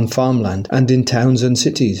markedly on farmland and in towns and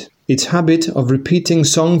cities. Its habit of repeating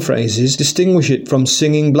song phrases distinguish it from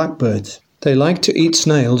singing blackbirds. They like to eat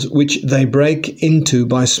snails, which they break into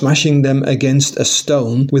by smashing them against a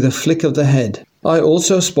stone with a flick of the head. I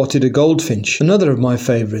also spotted a goldfinch, another of my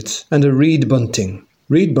favourites, and a reed bunting.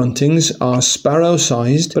 Reed buntings are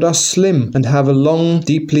sparrow-sized but are slim and have a long,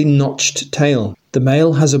 deeply notched tail. The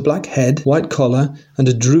male has a black head, white collar, and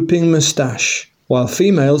a drooping moustache, while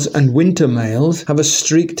females and winter males have a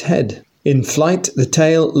streaked head. In flight, the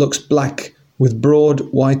tail looks black with broad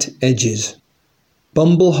white edges.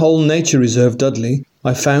 Bumblehole Nature Reserve, Dudley,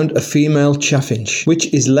 I found a female chaffinch,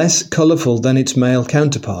 which is less colourful than its male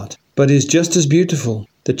counterpart, but is just as beautiful.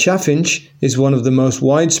 The chaffinch is one of the most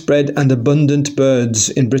widespread and abundant birds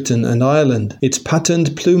in Britain and Ireland. Its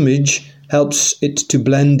patterned plumage helps it to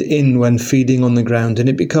blend in when feeding on the ground, and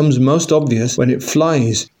it becomes most obvious when it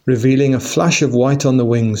flies, revealing a flash of white on the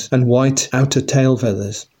wings and white outer tail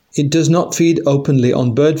feathers. It does not feed openly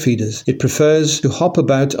on bird feeders. It prefers to hop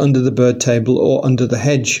about under the bird table or under the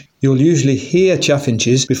hedge. You'll usually hear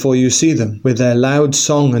chaffinches before you see them, with their loud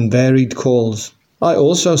song and varied calls. I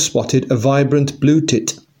also spotted a vibrant blue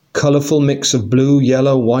tit. Colourful mix of blue,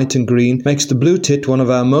 yellow, white and green makes the blue tit one of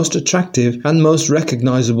our most attractive and most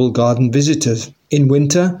recognisable garden visitors. In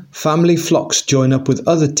winter, family flocks join up with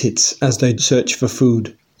other tits as they search for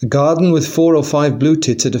food. A garden with 4 or 5 blue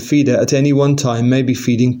tits at a feeder at any one time may be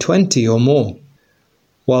feeding 20 or more.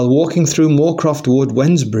 While walking through Moorcroft Wood,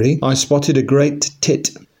 Wednesbury, I spotted a great tit.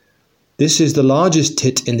 This is the largest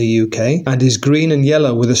tit in the UK and is green and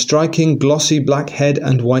yellow with a striking glossy black head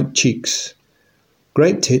and white cheeks.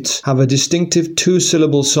 Great tits have a distinctive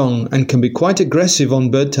 2-syllable song and can be quite aggressive on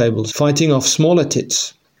bird tables, fighting off smaller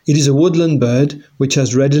tits. It is a woodland bird which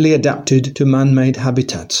has readily adapted to man-made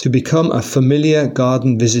habitats to become a familiar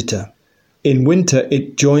garden visitor. In winter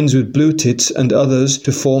it joins with blue tits and others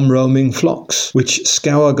to form roaming flocks, which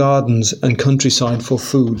scour gardens and countryside for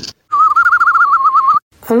food.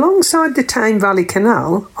 Alongside the Tyne Valley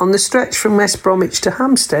Canal, on the stretch from West Bromwich to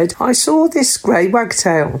Hampstead, I saw this grey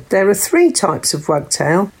wagtail. There are 3 types of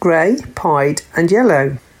wagtail: grey, pied and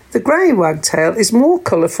yellow. The grey wagtail is more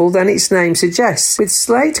colourful than its name suggests, with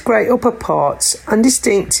slate grey upper parts and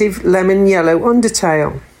distinctive lemon yellow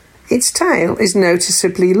undertail. Its tail is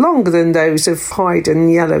noticeably longer than those of pied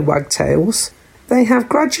and yellow wagtails. They have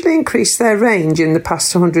gradually increased their range in the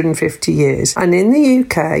past 150 years and in the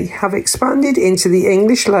UK have expanded into the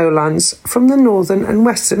English lowlands from the northern and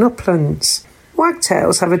western uplands.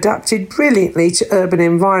 Wagtails have adapted brilliantly to urban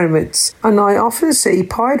environments, and I often see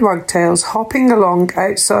pied wagtails hopping along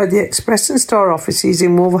outside the Express and Star offices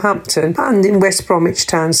in Wolverhampton and in West Bromwich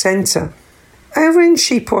town centre. Over in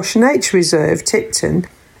Sheepwash Nature Reserve, Tipton,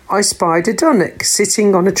 I spied a dunnock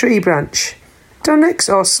sitting on a tree branch.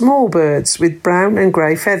 Dunnocks are small birds with brown and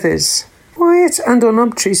grey feathers. Quiet and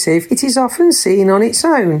unobtrusive, it is often seen on its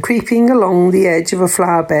own, creeping along the edge of a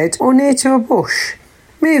flower bed or near to a bush,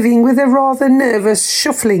 moving with a rather nervous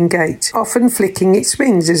shuffling gait, often flicking its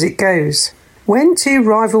wings as it goes. When two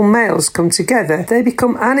rival males come together, they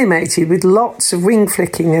become animated with lots of wing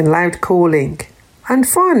flicking and loud calling. And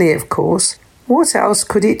finally, of course, what else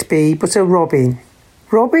could it be but a robin?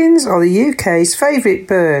 Robins are the UK's favourite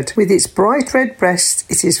bird. With its bright red breast,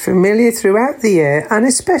 it is familiar throughout the year and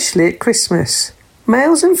especially at Christmas.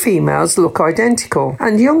 Males and females look identical,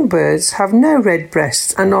 and young birds have no red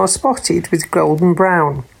breasts and are spotted with golden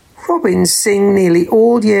brown. Robins sing nearly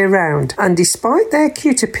all year round, and despite their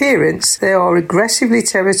cute appearance, they are aggressively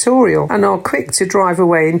territorial and are quick to drive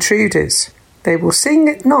away intruders. They will sing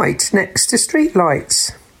at night next to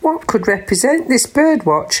streetlights. What could represent this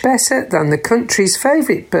birdwatch better than the country's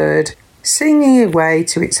favourite bird, singing away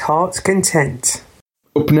to its heart's content?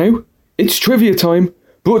 Up now, it's trivia time,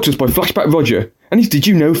 brought to us by Flashback Roger and his Did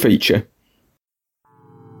You Know feature.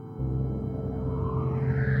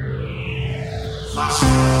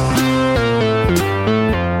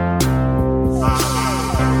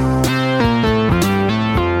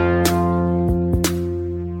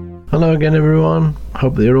 Hello again everyone,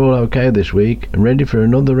 hope that you're all okay this week and ready for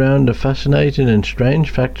another round of fascinating and strange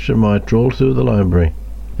facts from my trawl through the library.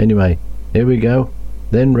 Anyway, here we go.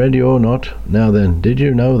 Then ready or not, now then, did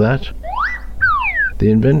you know that? The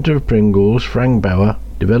inventor of Pringles, Frank Bauer,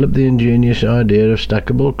 developed the ingenious idea of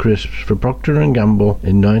stackable crisps for Procter & Gamble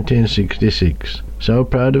in 1966. So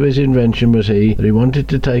proud of his invention was he that he wanted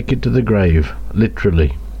to take it to the grave,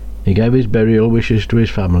 literally. He gave his burial wishes to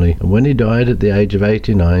his family, and when he died at the age of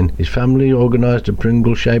 89, his family organised a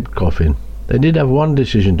Pringle-shaped coffin. They did have one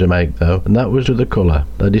decision to make though, and that was to the colour.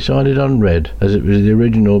 They decided on red, as it was the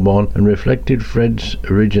original one and reflected Fred's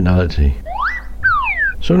originality.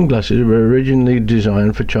 Sunglasses were originally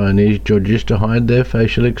designed for Chinese judges to hide their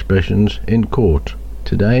facial expressions in court.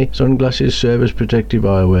 Today, sunglasses serve as protective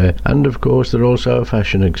eyewear, and of course they're also a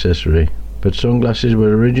fashion accessory. But sunglasses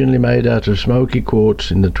were originally made out of smoky quartz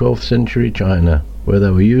in the 12th century China, where they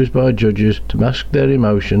were used by judges to mask their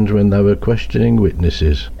emotions when they were questioning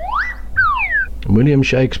witnesses. William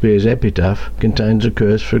Shakespeare's epitaph contains a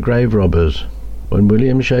curse for grave robbers. When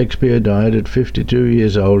William Shakespeare died at 52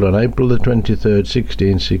 years old on April the 23rd,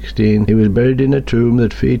 1616, he was buried in a tomb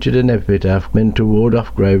that featured an epitaph meant to ward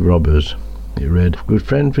off grave robbers. It read, "Good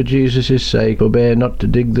friend, for Jesus' sake, forbear not to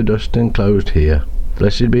dig the dust enclosed here.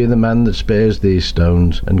 Blessed be the man that spares these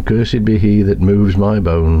stones, and cursed be he that moves my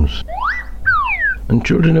bones." And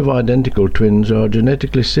children of identical twins are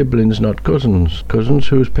genetically siblings, not cousins. Cousins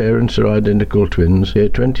whose parents are identical twins share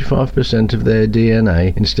 25% of their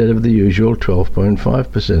DNA instead of the usual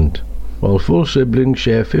 12.5%. While full siblings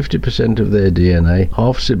share 50% of their DNA,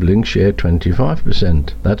 half siblings share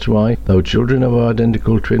 25%. That's why, though children of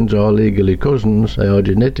identical twins are legally cousins, they are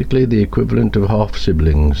genetically the equivalent of half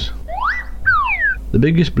siblings. The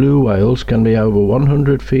biggest blue whales can be over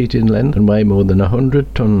 100 feet in length and weigh more than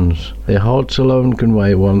 100 tons. Their hearts alone can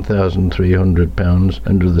weigh 1,300 pounds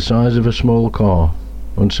and are the size of a small car.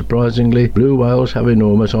 Unsurprisingly, blue whales have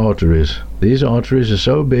enormous arteries. These arteries are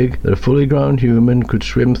so big that a fully grown human could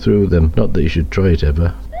swim through them, not that you should try it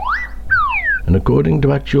ever. And according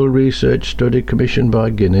to actual research study commissioned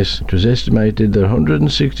by Guinness, it was estimated that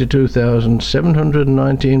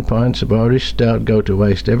 162,719 pints of Irish stout go to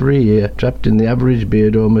waste every year, trapped in the average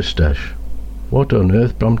beard or moustache. What on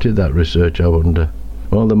earth prompted that research, I wonder?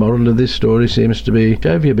 Well, the moral of this story seems to be,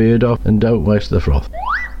 shave your beard off and don't waste the froth.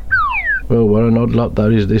 Well, what an odd lot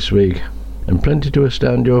that is this week, and plenty to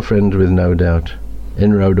astound your friends with, no doubt.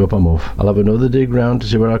 Inroad up, I'm off. I'll have another dig round to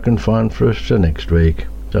see what I can find for us for next week.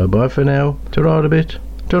 So bye for now. Ta-ra a bit.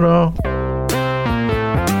 Ta-ra.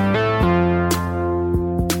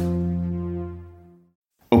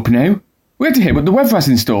 Up now, we're to hear what the weather has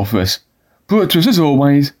in store for us. Brought to us as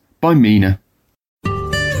always by Mina.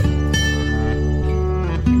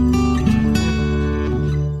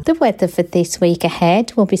 The weather for this week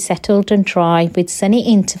ahead will be settled and dry with sunny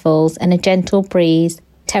intervals and a gentle breeze.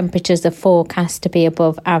 Temperatures are forecast to be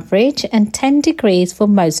above average and 10 degrees for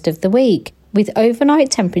most of the week, with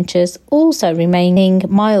overnight temperatures also remaining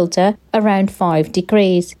milder around 5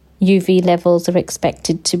 degrees. UV levels are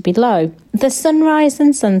expected to be low. The sunrise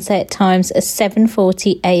and sunset times are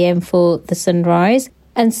 7:40 a.m. for the sunrise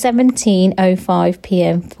and 17:05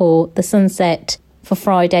 p.m. for the sunset. For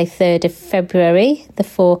Friday 3rd of February, the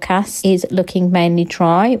forecast is looking mainly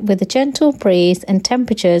dry with a gentle breeze and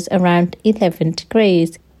temperatures around 11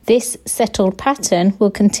 degrees. This settled pattern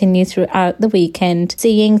will continue throughout the weekend,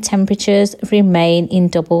 seeing temperatures remain in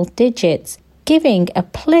double digits, giving a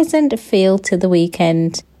pleasant feel to the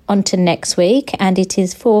weekend. On to next week, and it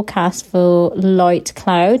is forecast for light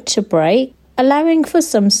cloud to break, allowing for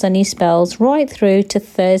some sunny spells right through to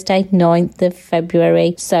Thursday 9th of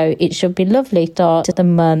February, so it should be lovely start to the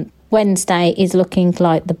month. Wednesday is looking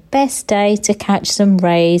like the best day to catch some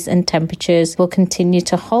rays, and temperatures will continue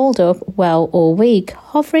to hold up well all week,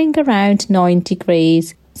 hovering around 9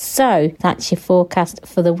 degrees. So that's your forecast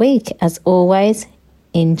for the week. As always,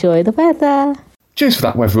 enjoy the weather. Cheers for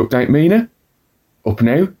that weather update, Mina. Up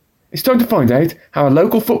now, it's time to find out how our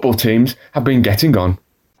local football teams have been getting on.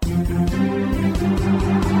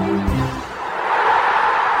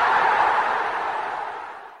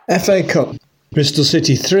 FA Cup. Bristol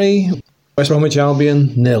City 3, West Bromwich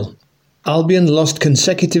Albion 0. Albion lost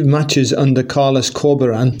consecutive matches under Carlos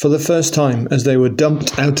Corberán for the first time as they were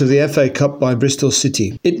dumped out of the FA Cup by Bristol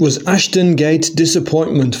City. It was Ashton Gate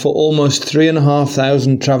disappointment for almost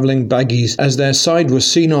 3,500 travelling baggies as their side was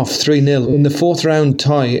seen off 3-0 in the fourth round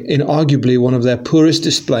tie in arguably one of their poorest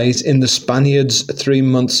displays in the Spaniards' 3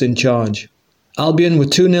 months in charge. Albion were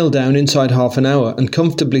 2-0 down inside half an hour and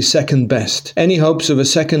comfortably second best. Any hopes of a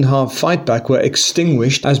second half fight back were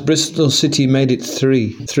extinguished as Bristol City made it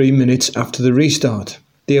 3 minutes after the restart.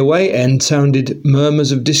 The away end sounded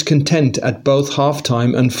murmurs of discontent at both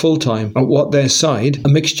half-time and full-time at what their side, a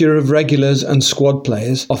mixture of regulars and squad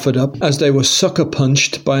players, offered up as they were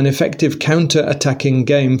sucker-punched by an effective counter-attacking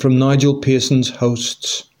game from Nigel Pearson's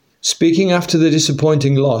hosts. Speaking after the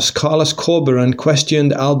disappointing loss, Carlos Corberán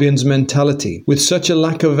questioned Albion's mentality with such a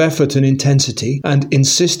lack of effort and intensity and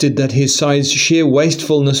insisted that his side's sheer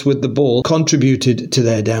wastefulness with the ball contributed to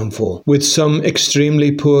their downfall, with some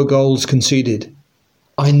extremely poor goals conceded.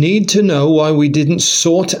 I need to know why we didn't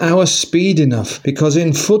sort our speed enough, because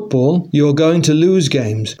in football you're going to lose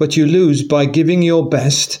games, but you lose by giving your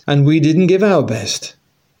best, and we didn't give our best.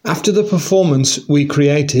 After the performance we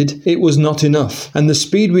created, it was not enough, and the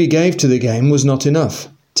speed we gave to the game was not enough.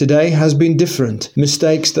 Today has been different,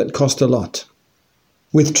 mistakes that cost a lot.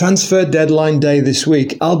 With transfer deadline day this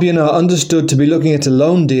week, Albion are understood to be looking at a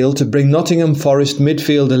loan deal to bring Nottingham Forest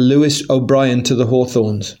midfielder Lewis O'Brien to the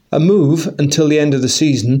Hawthorns. A move, until the end of the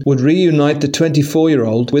season, would reunite the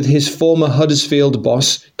 24-year-old with his former Huddersfield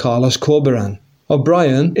boss, Carlos Corberán.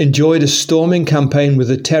 O'Brien enjoyed a storming campaign with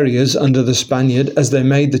the Terriers under the Spaniard as they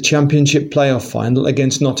made the Championship playoff final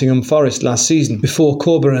against Nottingham Forest last season, before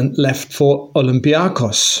Corberán left for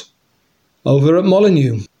Olympiacos. Over at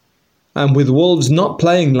Molineux. And with Wolves not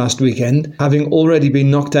playing last weekend, having already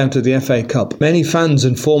been knocked out of the FA Cup, many fans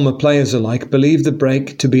and former players alike believe the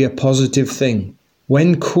break to be a positive thing.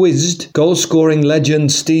 When quizzed, goal-scoring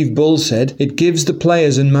legend Steve Bull said it gives the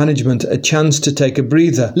players and management a chance to take a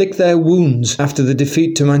breather, lick their wounds after the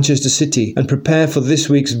defeat to Manchester City and prepare for this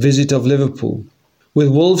week's visit of Liverpool. With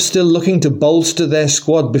Wolves still looking to bolster their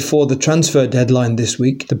squad before the transfer deadline this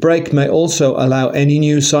week, the break may also allow any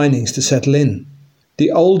new signings to settle in. The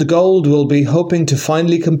Old Gold will be hoping to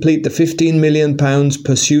finally complete the £15 million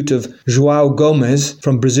pursuit of João Gomes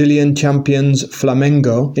from Brazilian champions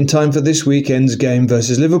Flamengo in time for this weekend's game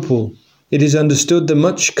versus Liverpool. It is understood the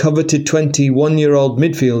much-coveted 21-year-old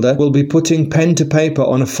midfielder will be putting pen to paper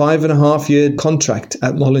on a 5.5-year contract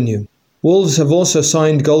at Molineux. Wolves have also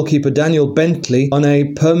signed goalkeeper Daniel Bentley on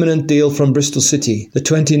a permanent deal from Bristol City. The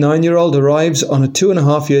 29-year-old arrives on a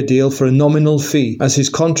 2.5-year deal for a nominal fee, as his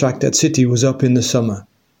contract at City was up in the summer.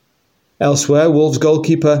 Elsewhere, Wolves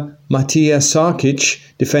goalkeeper Matija Sarkic,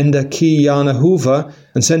 defender Kijana Hoover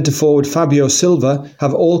and centre-forward Fabio Silva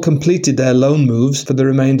have all completed their loan moves for the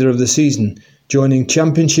remainder of the season, joining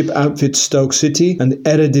Championship outfit Stoke City and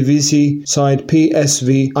Eredivisie side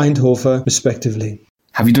PSV Eindhoven respectively.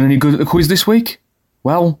 Have you done any good at the quiz this week?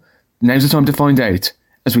 Well, now's the time to find out,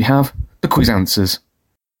 as we have the quiz answers.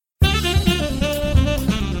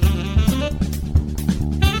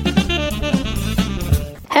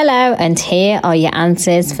 Hello, and here are your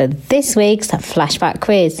answers for this week's flashback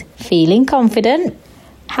quiz. Feeling confident?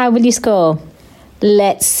 How will you score?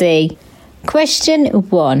 Let's see. Question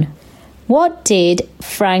 1. What did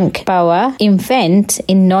Frank Bauer invent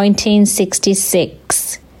in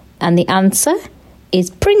 1966? And the answer is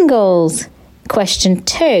Pringles. Question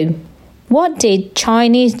 2. What did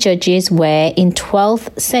Chinese judges wear in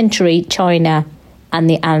 12th century China? And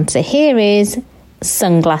the answer here is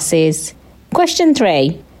sunglasses. Question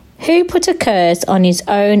 3. Who put a curse on his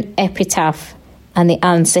own epitaph? And the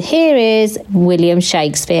answer here is William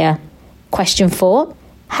Shakespeare. Question 4.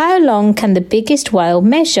 How long can the biggest whale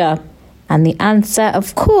measure? And the answer,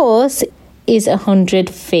 of course, is 100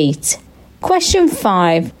 feet. Question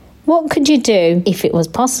 5. What could you do, if it was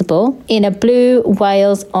possible, in a blue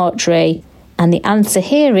whale's artery? And the answer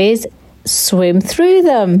here is swim through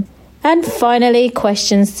them. And finally,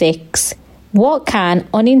 question 6. What can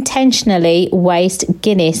unintentionally waste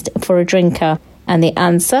Guinness for a drinker? And the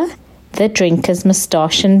answer, the drinker's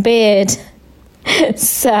moustache and beard.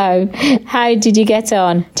 So, how did you get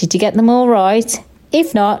on? Did you get them all right?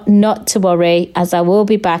 If not to worry, as I will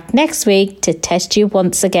be back next week to test you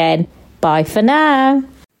once again. Bye for now.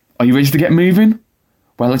 Are you ready to get moving?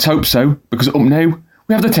 Well, let's hope so, because up now,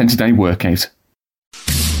 we have the 10 Today workout.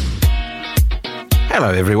 Hello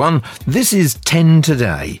everyone, this is 10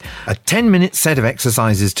 Today, a 10-minute set of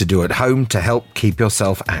exercises to do at home to help keep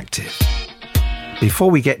yourself active. Before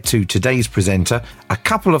we get to today's presenter, a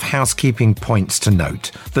couple of housekeeping points to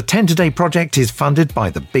note. The 10 Today project is funded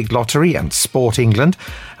by the Big Lottery and Sport England,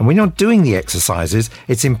 and when you're doing the exercises,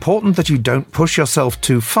 it's important that you don't push yourself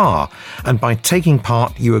too far, and by taking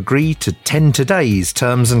part, you agree to 10 Today's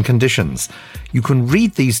terms and conditions. You can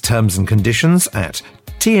read these terms and conditions at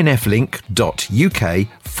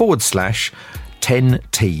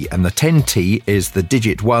tnflink.uk/10T, and the 10T is the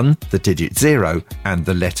digit 1, the digit 0, and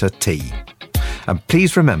the letter T. And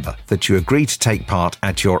please remember that you agree to take part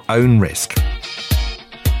at your own risk.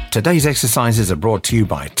 Today's exercises are brought to you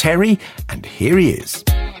by Terry, and here he is.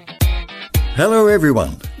 Hello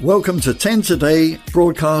everyone, welcome to 10 Today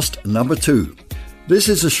broadcast number 2. This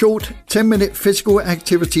is a short 10-minute physical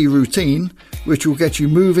activity routine which will get you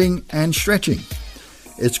moving and stretching.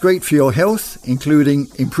 It's great for your health, including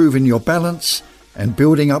improving your balance and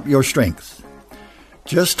building up your strength.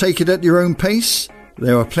 Just take it at your own pace,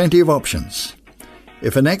 there are plenty of options.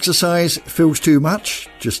 If an exercise feels too much,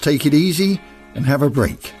 just take it easy and have a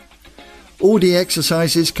break. All the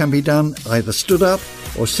exercises can be done either stood up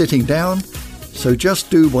or sitting down, so just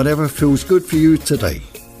do whatever feels good for you today.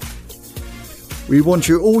 We want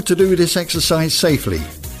you all to do this exercise safely.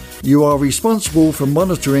 You are responsible for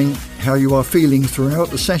monitoring how you are feeling throughout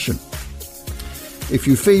the session. If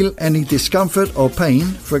you feel any discomfort or pain,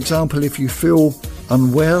 for example if you feel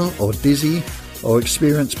unwell or dizzy or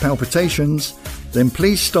experience palpitations, then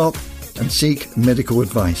please stop and seek medical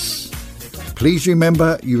advice. Please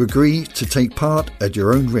remember you agree to take part at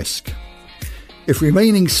your own risk. If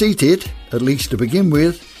remaining seated, at least to begin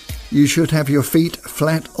with, you should have your feet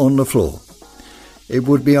flat on the floor. It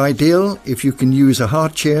would be ideal if you can use a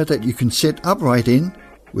hard chair that you can sit upright in,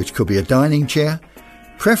 which could be a dining chair,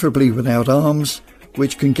 preferably without arms,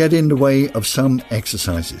 which can get in the way of some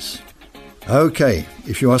exercises. Okay,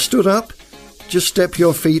 if you are stood up, just step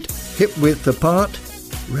your feet hip-width apart,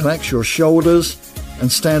 relax your shoulders and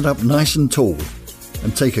stand up nice and tall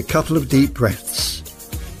and take a couple of deep breaths.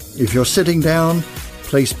 If you're sitting down,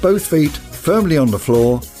 place both feet firmly on the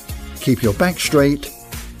floor, keep your back straight,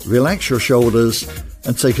 relax your shoulders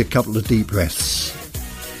and take a couple of deep breaths.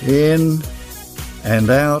 In and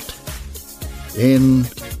out, in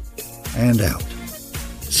and out.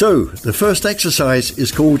 So, the first exercise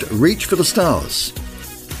is called Reach for the Stars.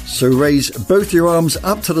 So raise both your arms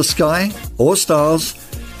up to the sky, or stars.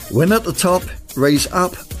 When at the top, raise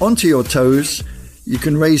up onto your toes. You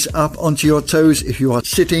can raise up onto your toes if you are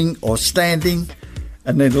sitting or standing,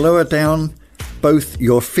 and then lower down both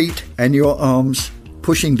your feet and your arms,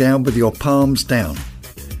 pushing down with your palms down.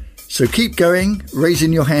 So keep going,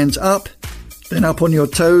 raising your hands up, then up on your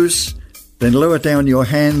toes, then lower down your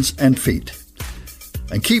hands and feet.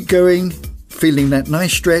 And keep going, feeling that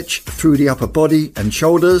nice stretch through the upper body and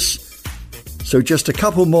shoulders. So just a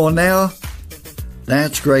couple more now.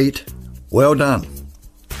 That's great. Well done.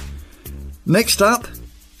 Next up,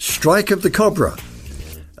 Strike of the Cobra.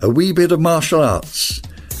 A wee bit of martial arts.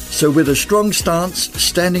 So with a strong stance,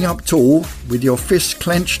 standing up tall, with your fists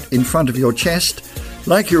clenched in front of your chest,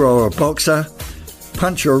 like you are a boxer,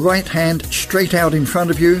 punch your right hand straight out in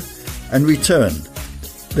front of you and return.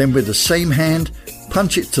 Then with the same hand,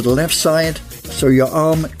 punch it to the left side so your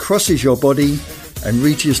arm crosses your body and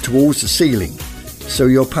reaches towards the ceiling. So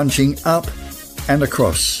you're punching up and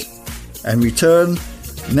across. And return.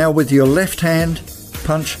 Now with your left hand,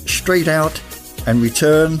 punch straight out and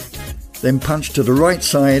return. Then punch to the right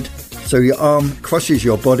side so your arm crosses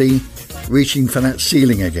your body, reaching for that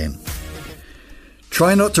ceiling again.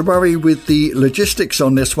 Try not to worry with the logistics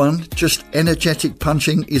on this one, just energetic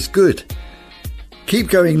punching is good. Keep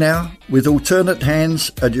going now with alternate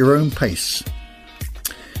hands at your own pace.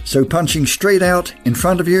 So punching straight out in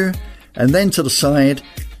front of you and then to the side,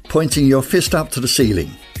 pointing your fist up to the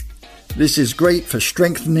ceiling. This is great for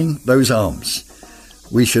strengthening those arms.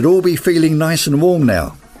 We should all be feeling nice and warm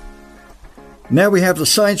now. Now we have the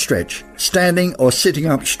side stretch. Standing or sitting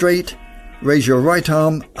up straight, raise your right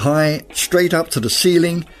arm high, straight up to the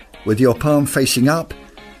ceiling with your palm facing up.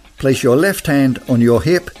 Place your left hand on your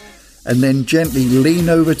hip and then gently lean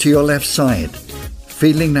over to your left side,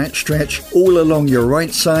 feeling that stretch all along your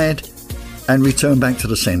right side and return back to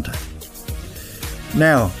the center.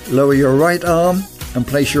 Now lower your right arm and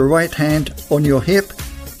place your right hand on your hip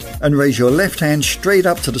and raise your left hand straight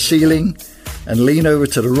up to the ceiling and lean over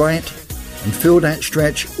to the right and feel that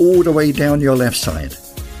stretch all the way down your left side.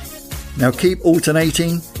 Now keep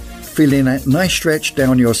alternating, feeling that nice stretch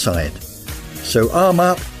down your side. So arm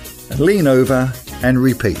up and lean over and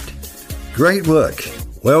repeat. Great work.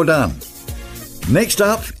 Well done. Next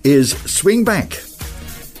up is swing back.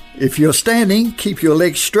 If you're standing, keep your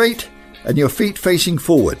legs straight and your feet facing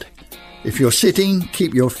forward. If you're sitting,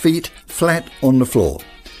 keep your feet flat on the floor.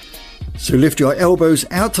 So lift your elbows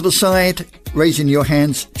out to the side, raising your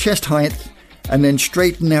hands chest height, and then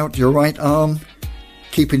straighten out your right arm,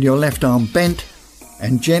 keeping your left arm bent,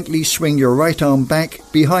 and gently swing your right arm back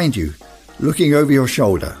behind you, looking over your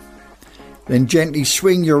shoulder. Then gently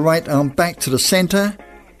swing your right arm back to the center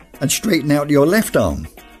and straighten out your left arm,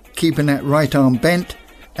 keeping that right arm bent,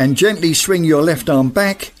 and gently swing your left arm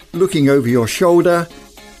back, looking over your shoulder,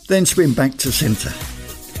 then swing back to center.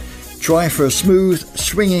 Try for a smooth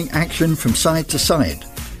swinging action from side to side.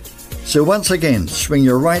 So once again, swing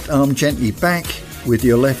your right arm gently back with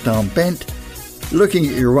your left arm bent, looking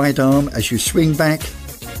at your right arm as you swing back,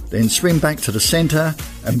 then swing back to the center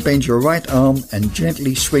and bend your right arm and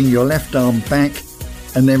gently swing your left arm back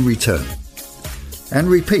and then return. And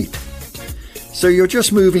repeat. So you're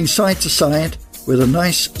just moving side to side with a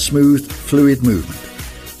nice, smooth, fluid movement.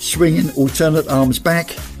 Swinging alternate arms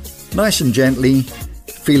back, nice and gently,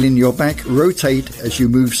 feeling your back rotate as you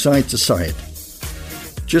move side to side.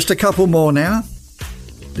 Just a couple more now.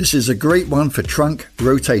 This is a great one for trunk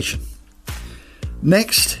rotation.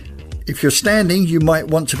 Next, if you're standing, you might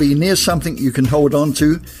want to be near something you can hold on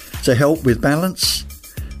to help with balance.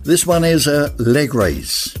 This one is a leg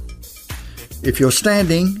raise. If you're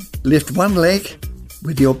standing, lift one leg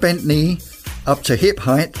with your bent knee up to hip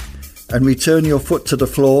height and return your foot to the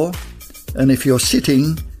floor. And if you're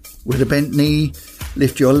sitting with a bent knee,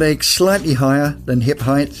 lift your leg slightly higher than hip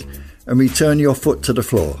height and return your foot to the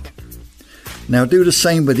floor. Now do the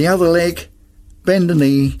same with the other leg. Bend the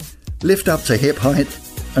knee, lift up to hip height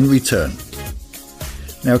and return.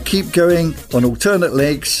 Now keep going on alternate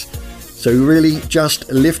legs, so really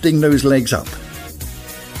just lifting those legs up.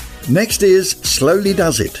 Next is slowly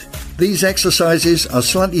does it. These exercises are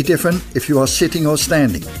slightly different if you are sitting or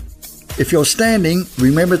standing. If you're standing,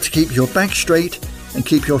 remember to keep your back straight and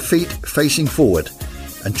keep your feet facing forward,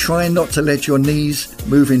 and try not to let your knees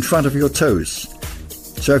move in front of your toes.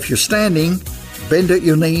 So if you're standing, bend at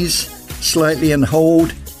your knees slightly and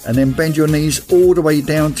hold, and then bend your knees all the way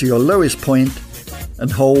down to your lowest point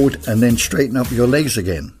and hold, and then straighten up your legs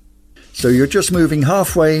again. So you're just moving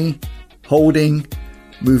halfway, holding,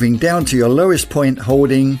 moving down to your lowest point,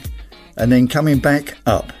 holding, and then coming back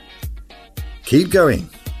up. Keep going.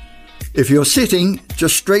 If you're sitting,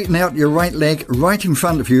 just straighten out your right leg right in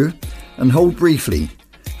front of you and hold briefly,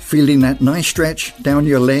 feeling that nice stretch down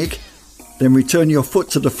your leg, then return your foot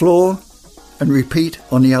to the floor and repeat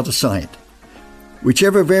on the other side.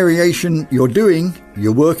 Whichever variation you're doing,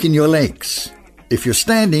 you're working your legs. If you're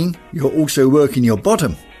standing, you're also working your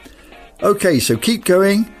bottom. Okay, so keep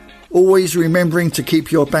going, always remembering to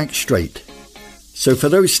keep your back straight. So for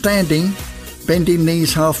those standing, bending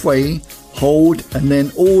knees halfway, hold and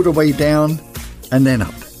then all the way down and then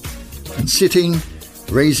up. And sitting,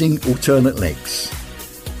 raising alternate legs.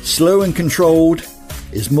 Slow and controlled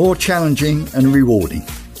is more challenging and rewarding.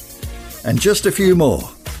 And just a few more.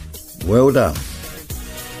 Well done.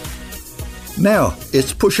 Now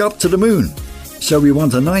it's push up to the moon. So we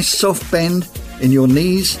want a nice soft bend in your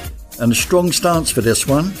knees and a strong stance for this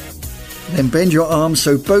one. Then bend your arms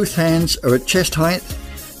so both hands are at chest height.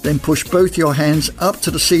 Then push both your hands up to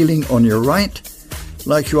the ceiling on your right,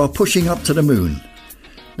 like you are pushing up to the moon.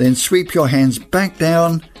 Then sweep your hands back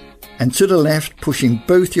down and to the left, pushing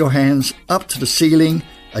both your hands up to the ceiling,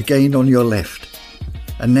 again on your left.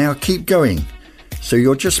 And now keep going. So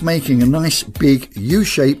you're just making a nice big U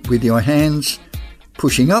shape with your hands,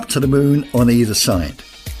 pushing up to the moon on either side.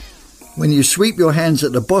 When you sweep your hands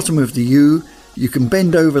at the bottom of the U, you can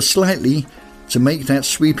bend over slightly to make that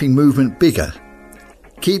sweeping movement bigger.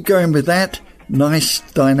 Keep going with that nice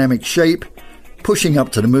dynamic shape, pushing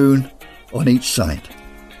up to the moon on each side.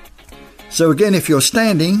 So again, if you're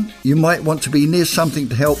standing, you might want to be near something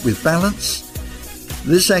to help with balance.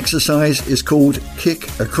 This exercise is called kick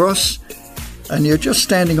across, and you're just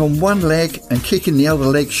standing on one leg and kicking the other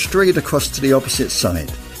leg straight across to the opposite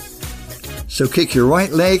side. So kick your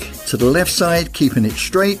right leg to the left side, keeping it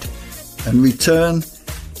straight, and return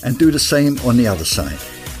and do the same on the other side.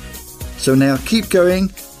 So now keep going,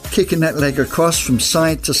 kicking that leg across from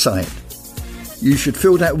side to side. You should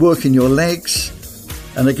feel that work in your legs,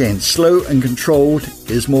 and again, slow and controlled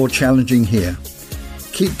is more challenging here.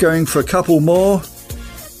 Keep going for a couple more,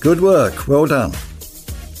 Good work, well done.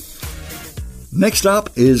 Next up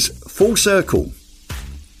is full circle.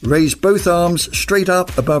 Raise both arms straight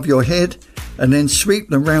up above your head and then sweep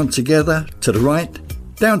them round together to the right,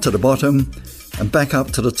 down to the bottom and back up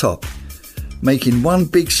to the top, making one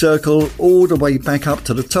big circle all the way back up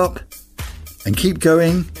to the top, and keep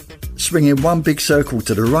going, swinging one big circle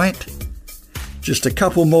to the right. Just a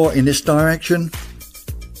couple more in this direction.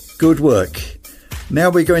 Good work. Now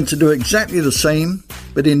we're going to do exactly the same,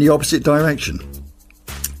 but in the opposite direction.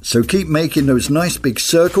 So keep making those nice big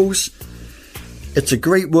circles. It's a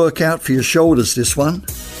great workout for your shoulders, this one.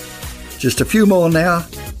 Just a few more now.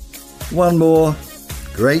 One more.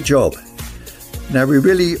 Great job. Now we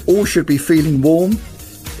really all should be feeling warm.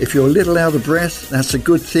 If you're a little out of breath, that's a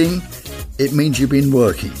good thing. It means you've been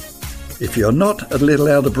working. If you're not a little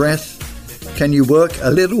out of breath, can you work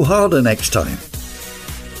a little harder next time?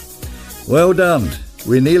 Well done.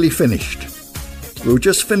 We're nearly finished. We'll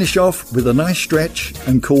just finish off with a nice stretch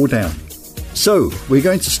and cool down. So, we're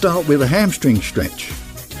going to start with a hamstring stretch.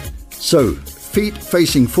 So, feet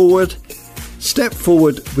facing forward, step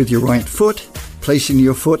forward with your right foot, placing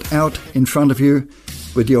your foot out in front of you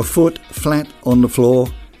with your foot flat on the floor.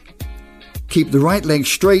 Keep the right leg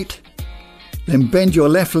straight, then bend your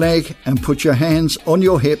left leg and put your hands on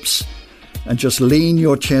your hips and just lean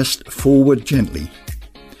your chest forward gently.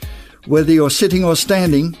 Whether you're sitting or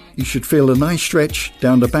standing, you should feel a nice stretch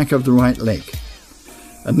down the back of the right leg.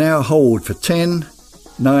 And now hold for 10,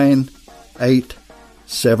 9, 8,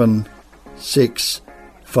 7, 6,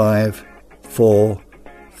 5, 4,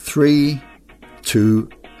 3, 2,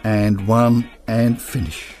 and 1, and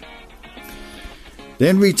finish.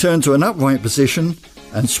 Then return to an upright position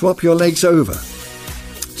and swap your legs over.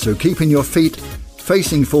 So keeping your feet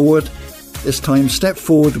facing forward, this time step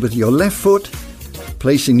forward with your left foot,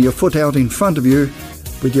 placing your foot out in front of you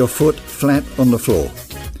with your foot flat on the floor.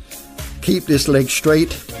 Keep this leg straight,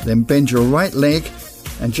 then bend your right leg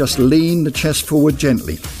and just lean the chest forward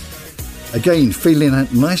gently. Again, feeling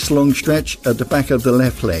that nice long stretch at the back of the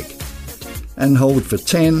left leg. And hold for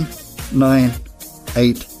 10, 9,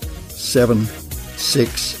 8, 7,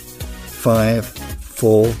 6, 5,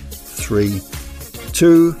 4, 3,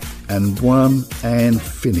 2, and 1, and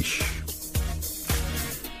finish.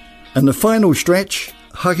 And the final stretch,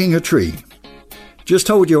 hugging a tree. Just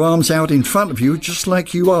hold your arms out in front of you just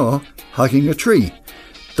like you are hugging a tree,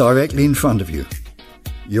 directly in front of you.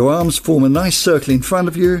 Your arms form a nice circle in front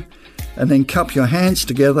of you and then cup your hands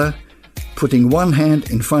together, putting one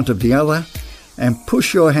hand in front of the other, and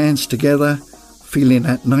push your hands together, feeling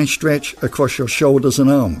that nice stretch across your shoulders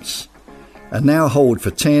and arms. And now hold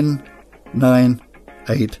for 10, 9,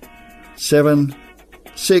 8, 7,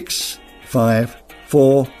 6, 5,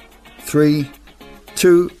 4, 3,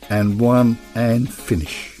 2, and 1, and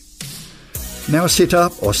finish. Now sit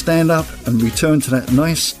up or stand up and return to that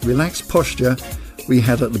nice relaxed posture we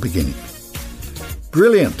had at the beginning.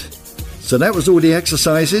 Brilliant! So that was all the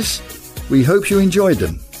exercises. We hope you enjoyed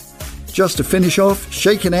them. Just to finish off,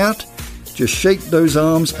 shaking out, just shake those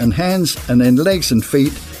arms and hands and then legs and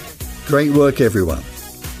feet. Great work, everyone.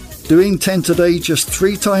 Doing 10 today just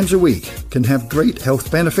 3 times a week can have great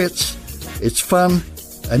health benefits. It's fun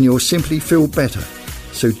and you'll simply feel better.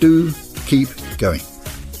 So do keep going.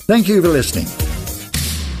 Thank you for listening.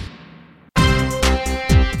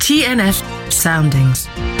 TNF Soundings.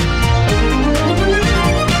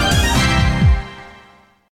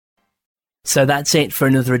 So that's it for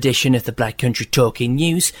another edition of the Black Country Talking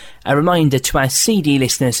News. A reminder to our CD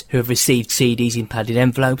listeners who have received CDs in padded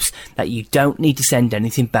envelopes that you don't need to send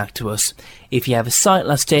anything back to us. If you have a sight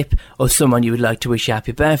loss tip or someone you would like to wish a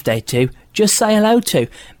happy birthday to, just say hello to,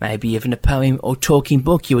 maybe even a poem or talking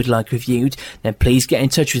book you would like reviewed, then please get in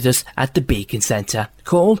touch with us at the Beacon Centre.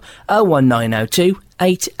 Call 01902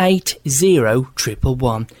 880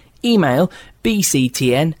 111. Email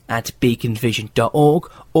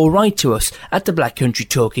bctn@beaconvision.org or write to us at the Black Country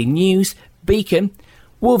Talking News, Beacon,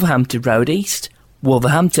 Wolverhampton Road East,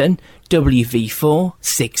 Wolverhampton, WV4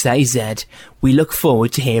 6AZ. We look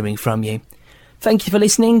forward to hearing from you. Thank you for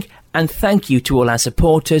listening, and thank you to all our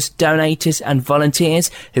supporters, donators and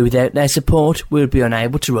volunteers who without their support we would be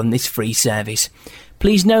unable to run this free service.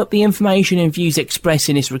 Please note the information and views expressed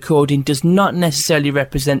in this recording does not necessarily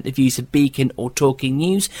represent the views of Beacon or Talking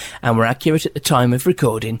News and were accurate at the time of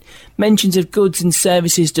recording. Mentions of goods and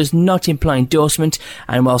services does not imply endorsement,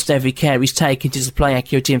 and whilst every care is taken to supply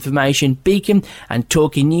accurate information, Beacon and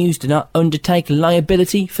Talking News do not undertake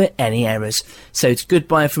liability for any errors. So it's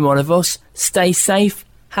goodbye from all of us. Stay safe,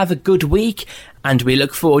 have a good week, and we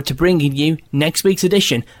look forward to bringing you next week's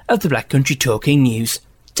edition of the Black Country Talking News.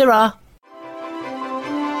 Ta-ra!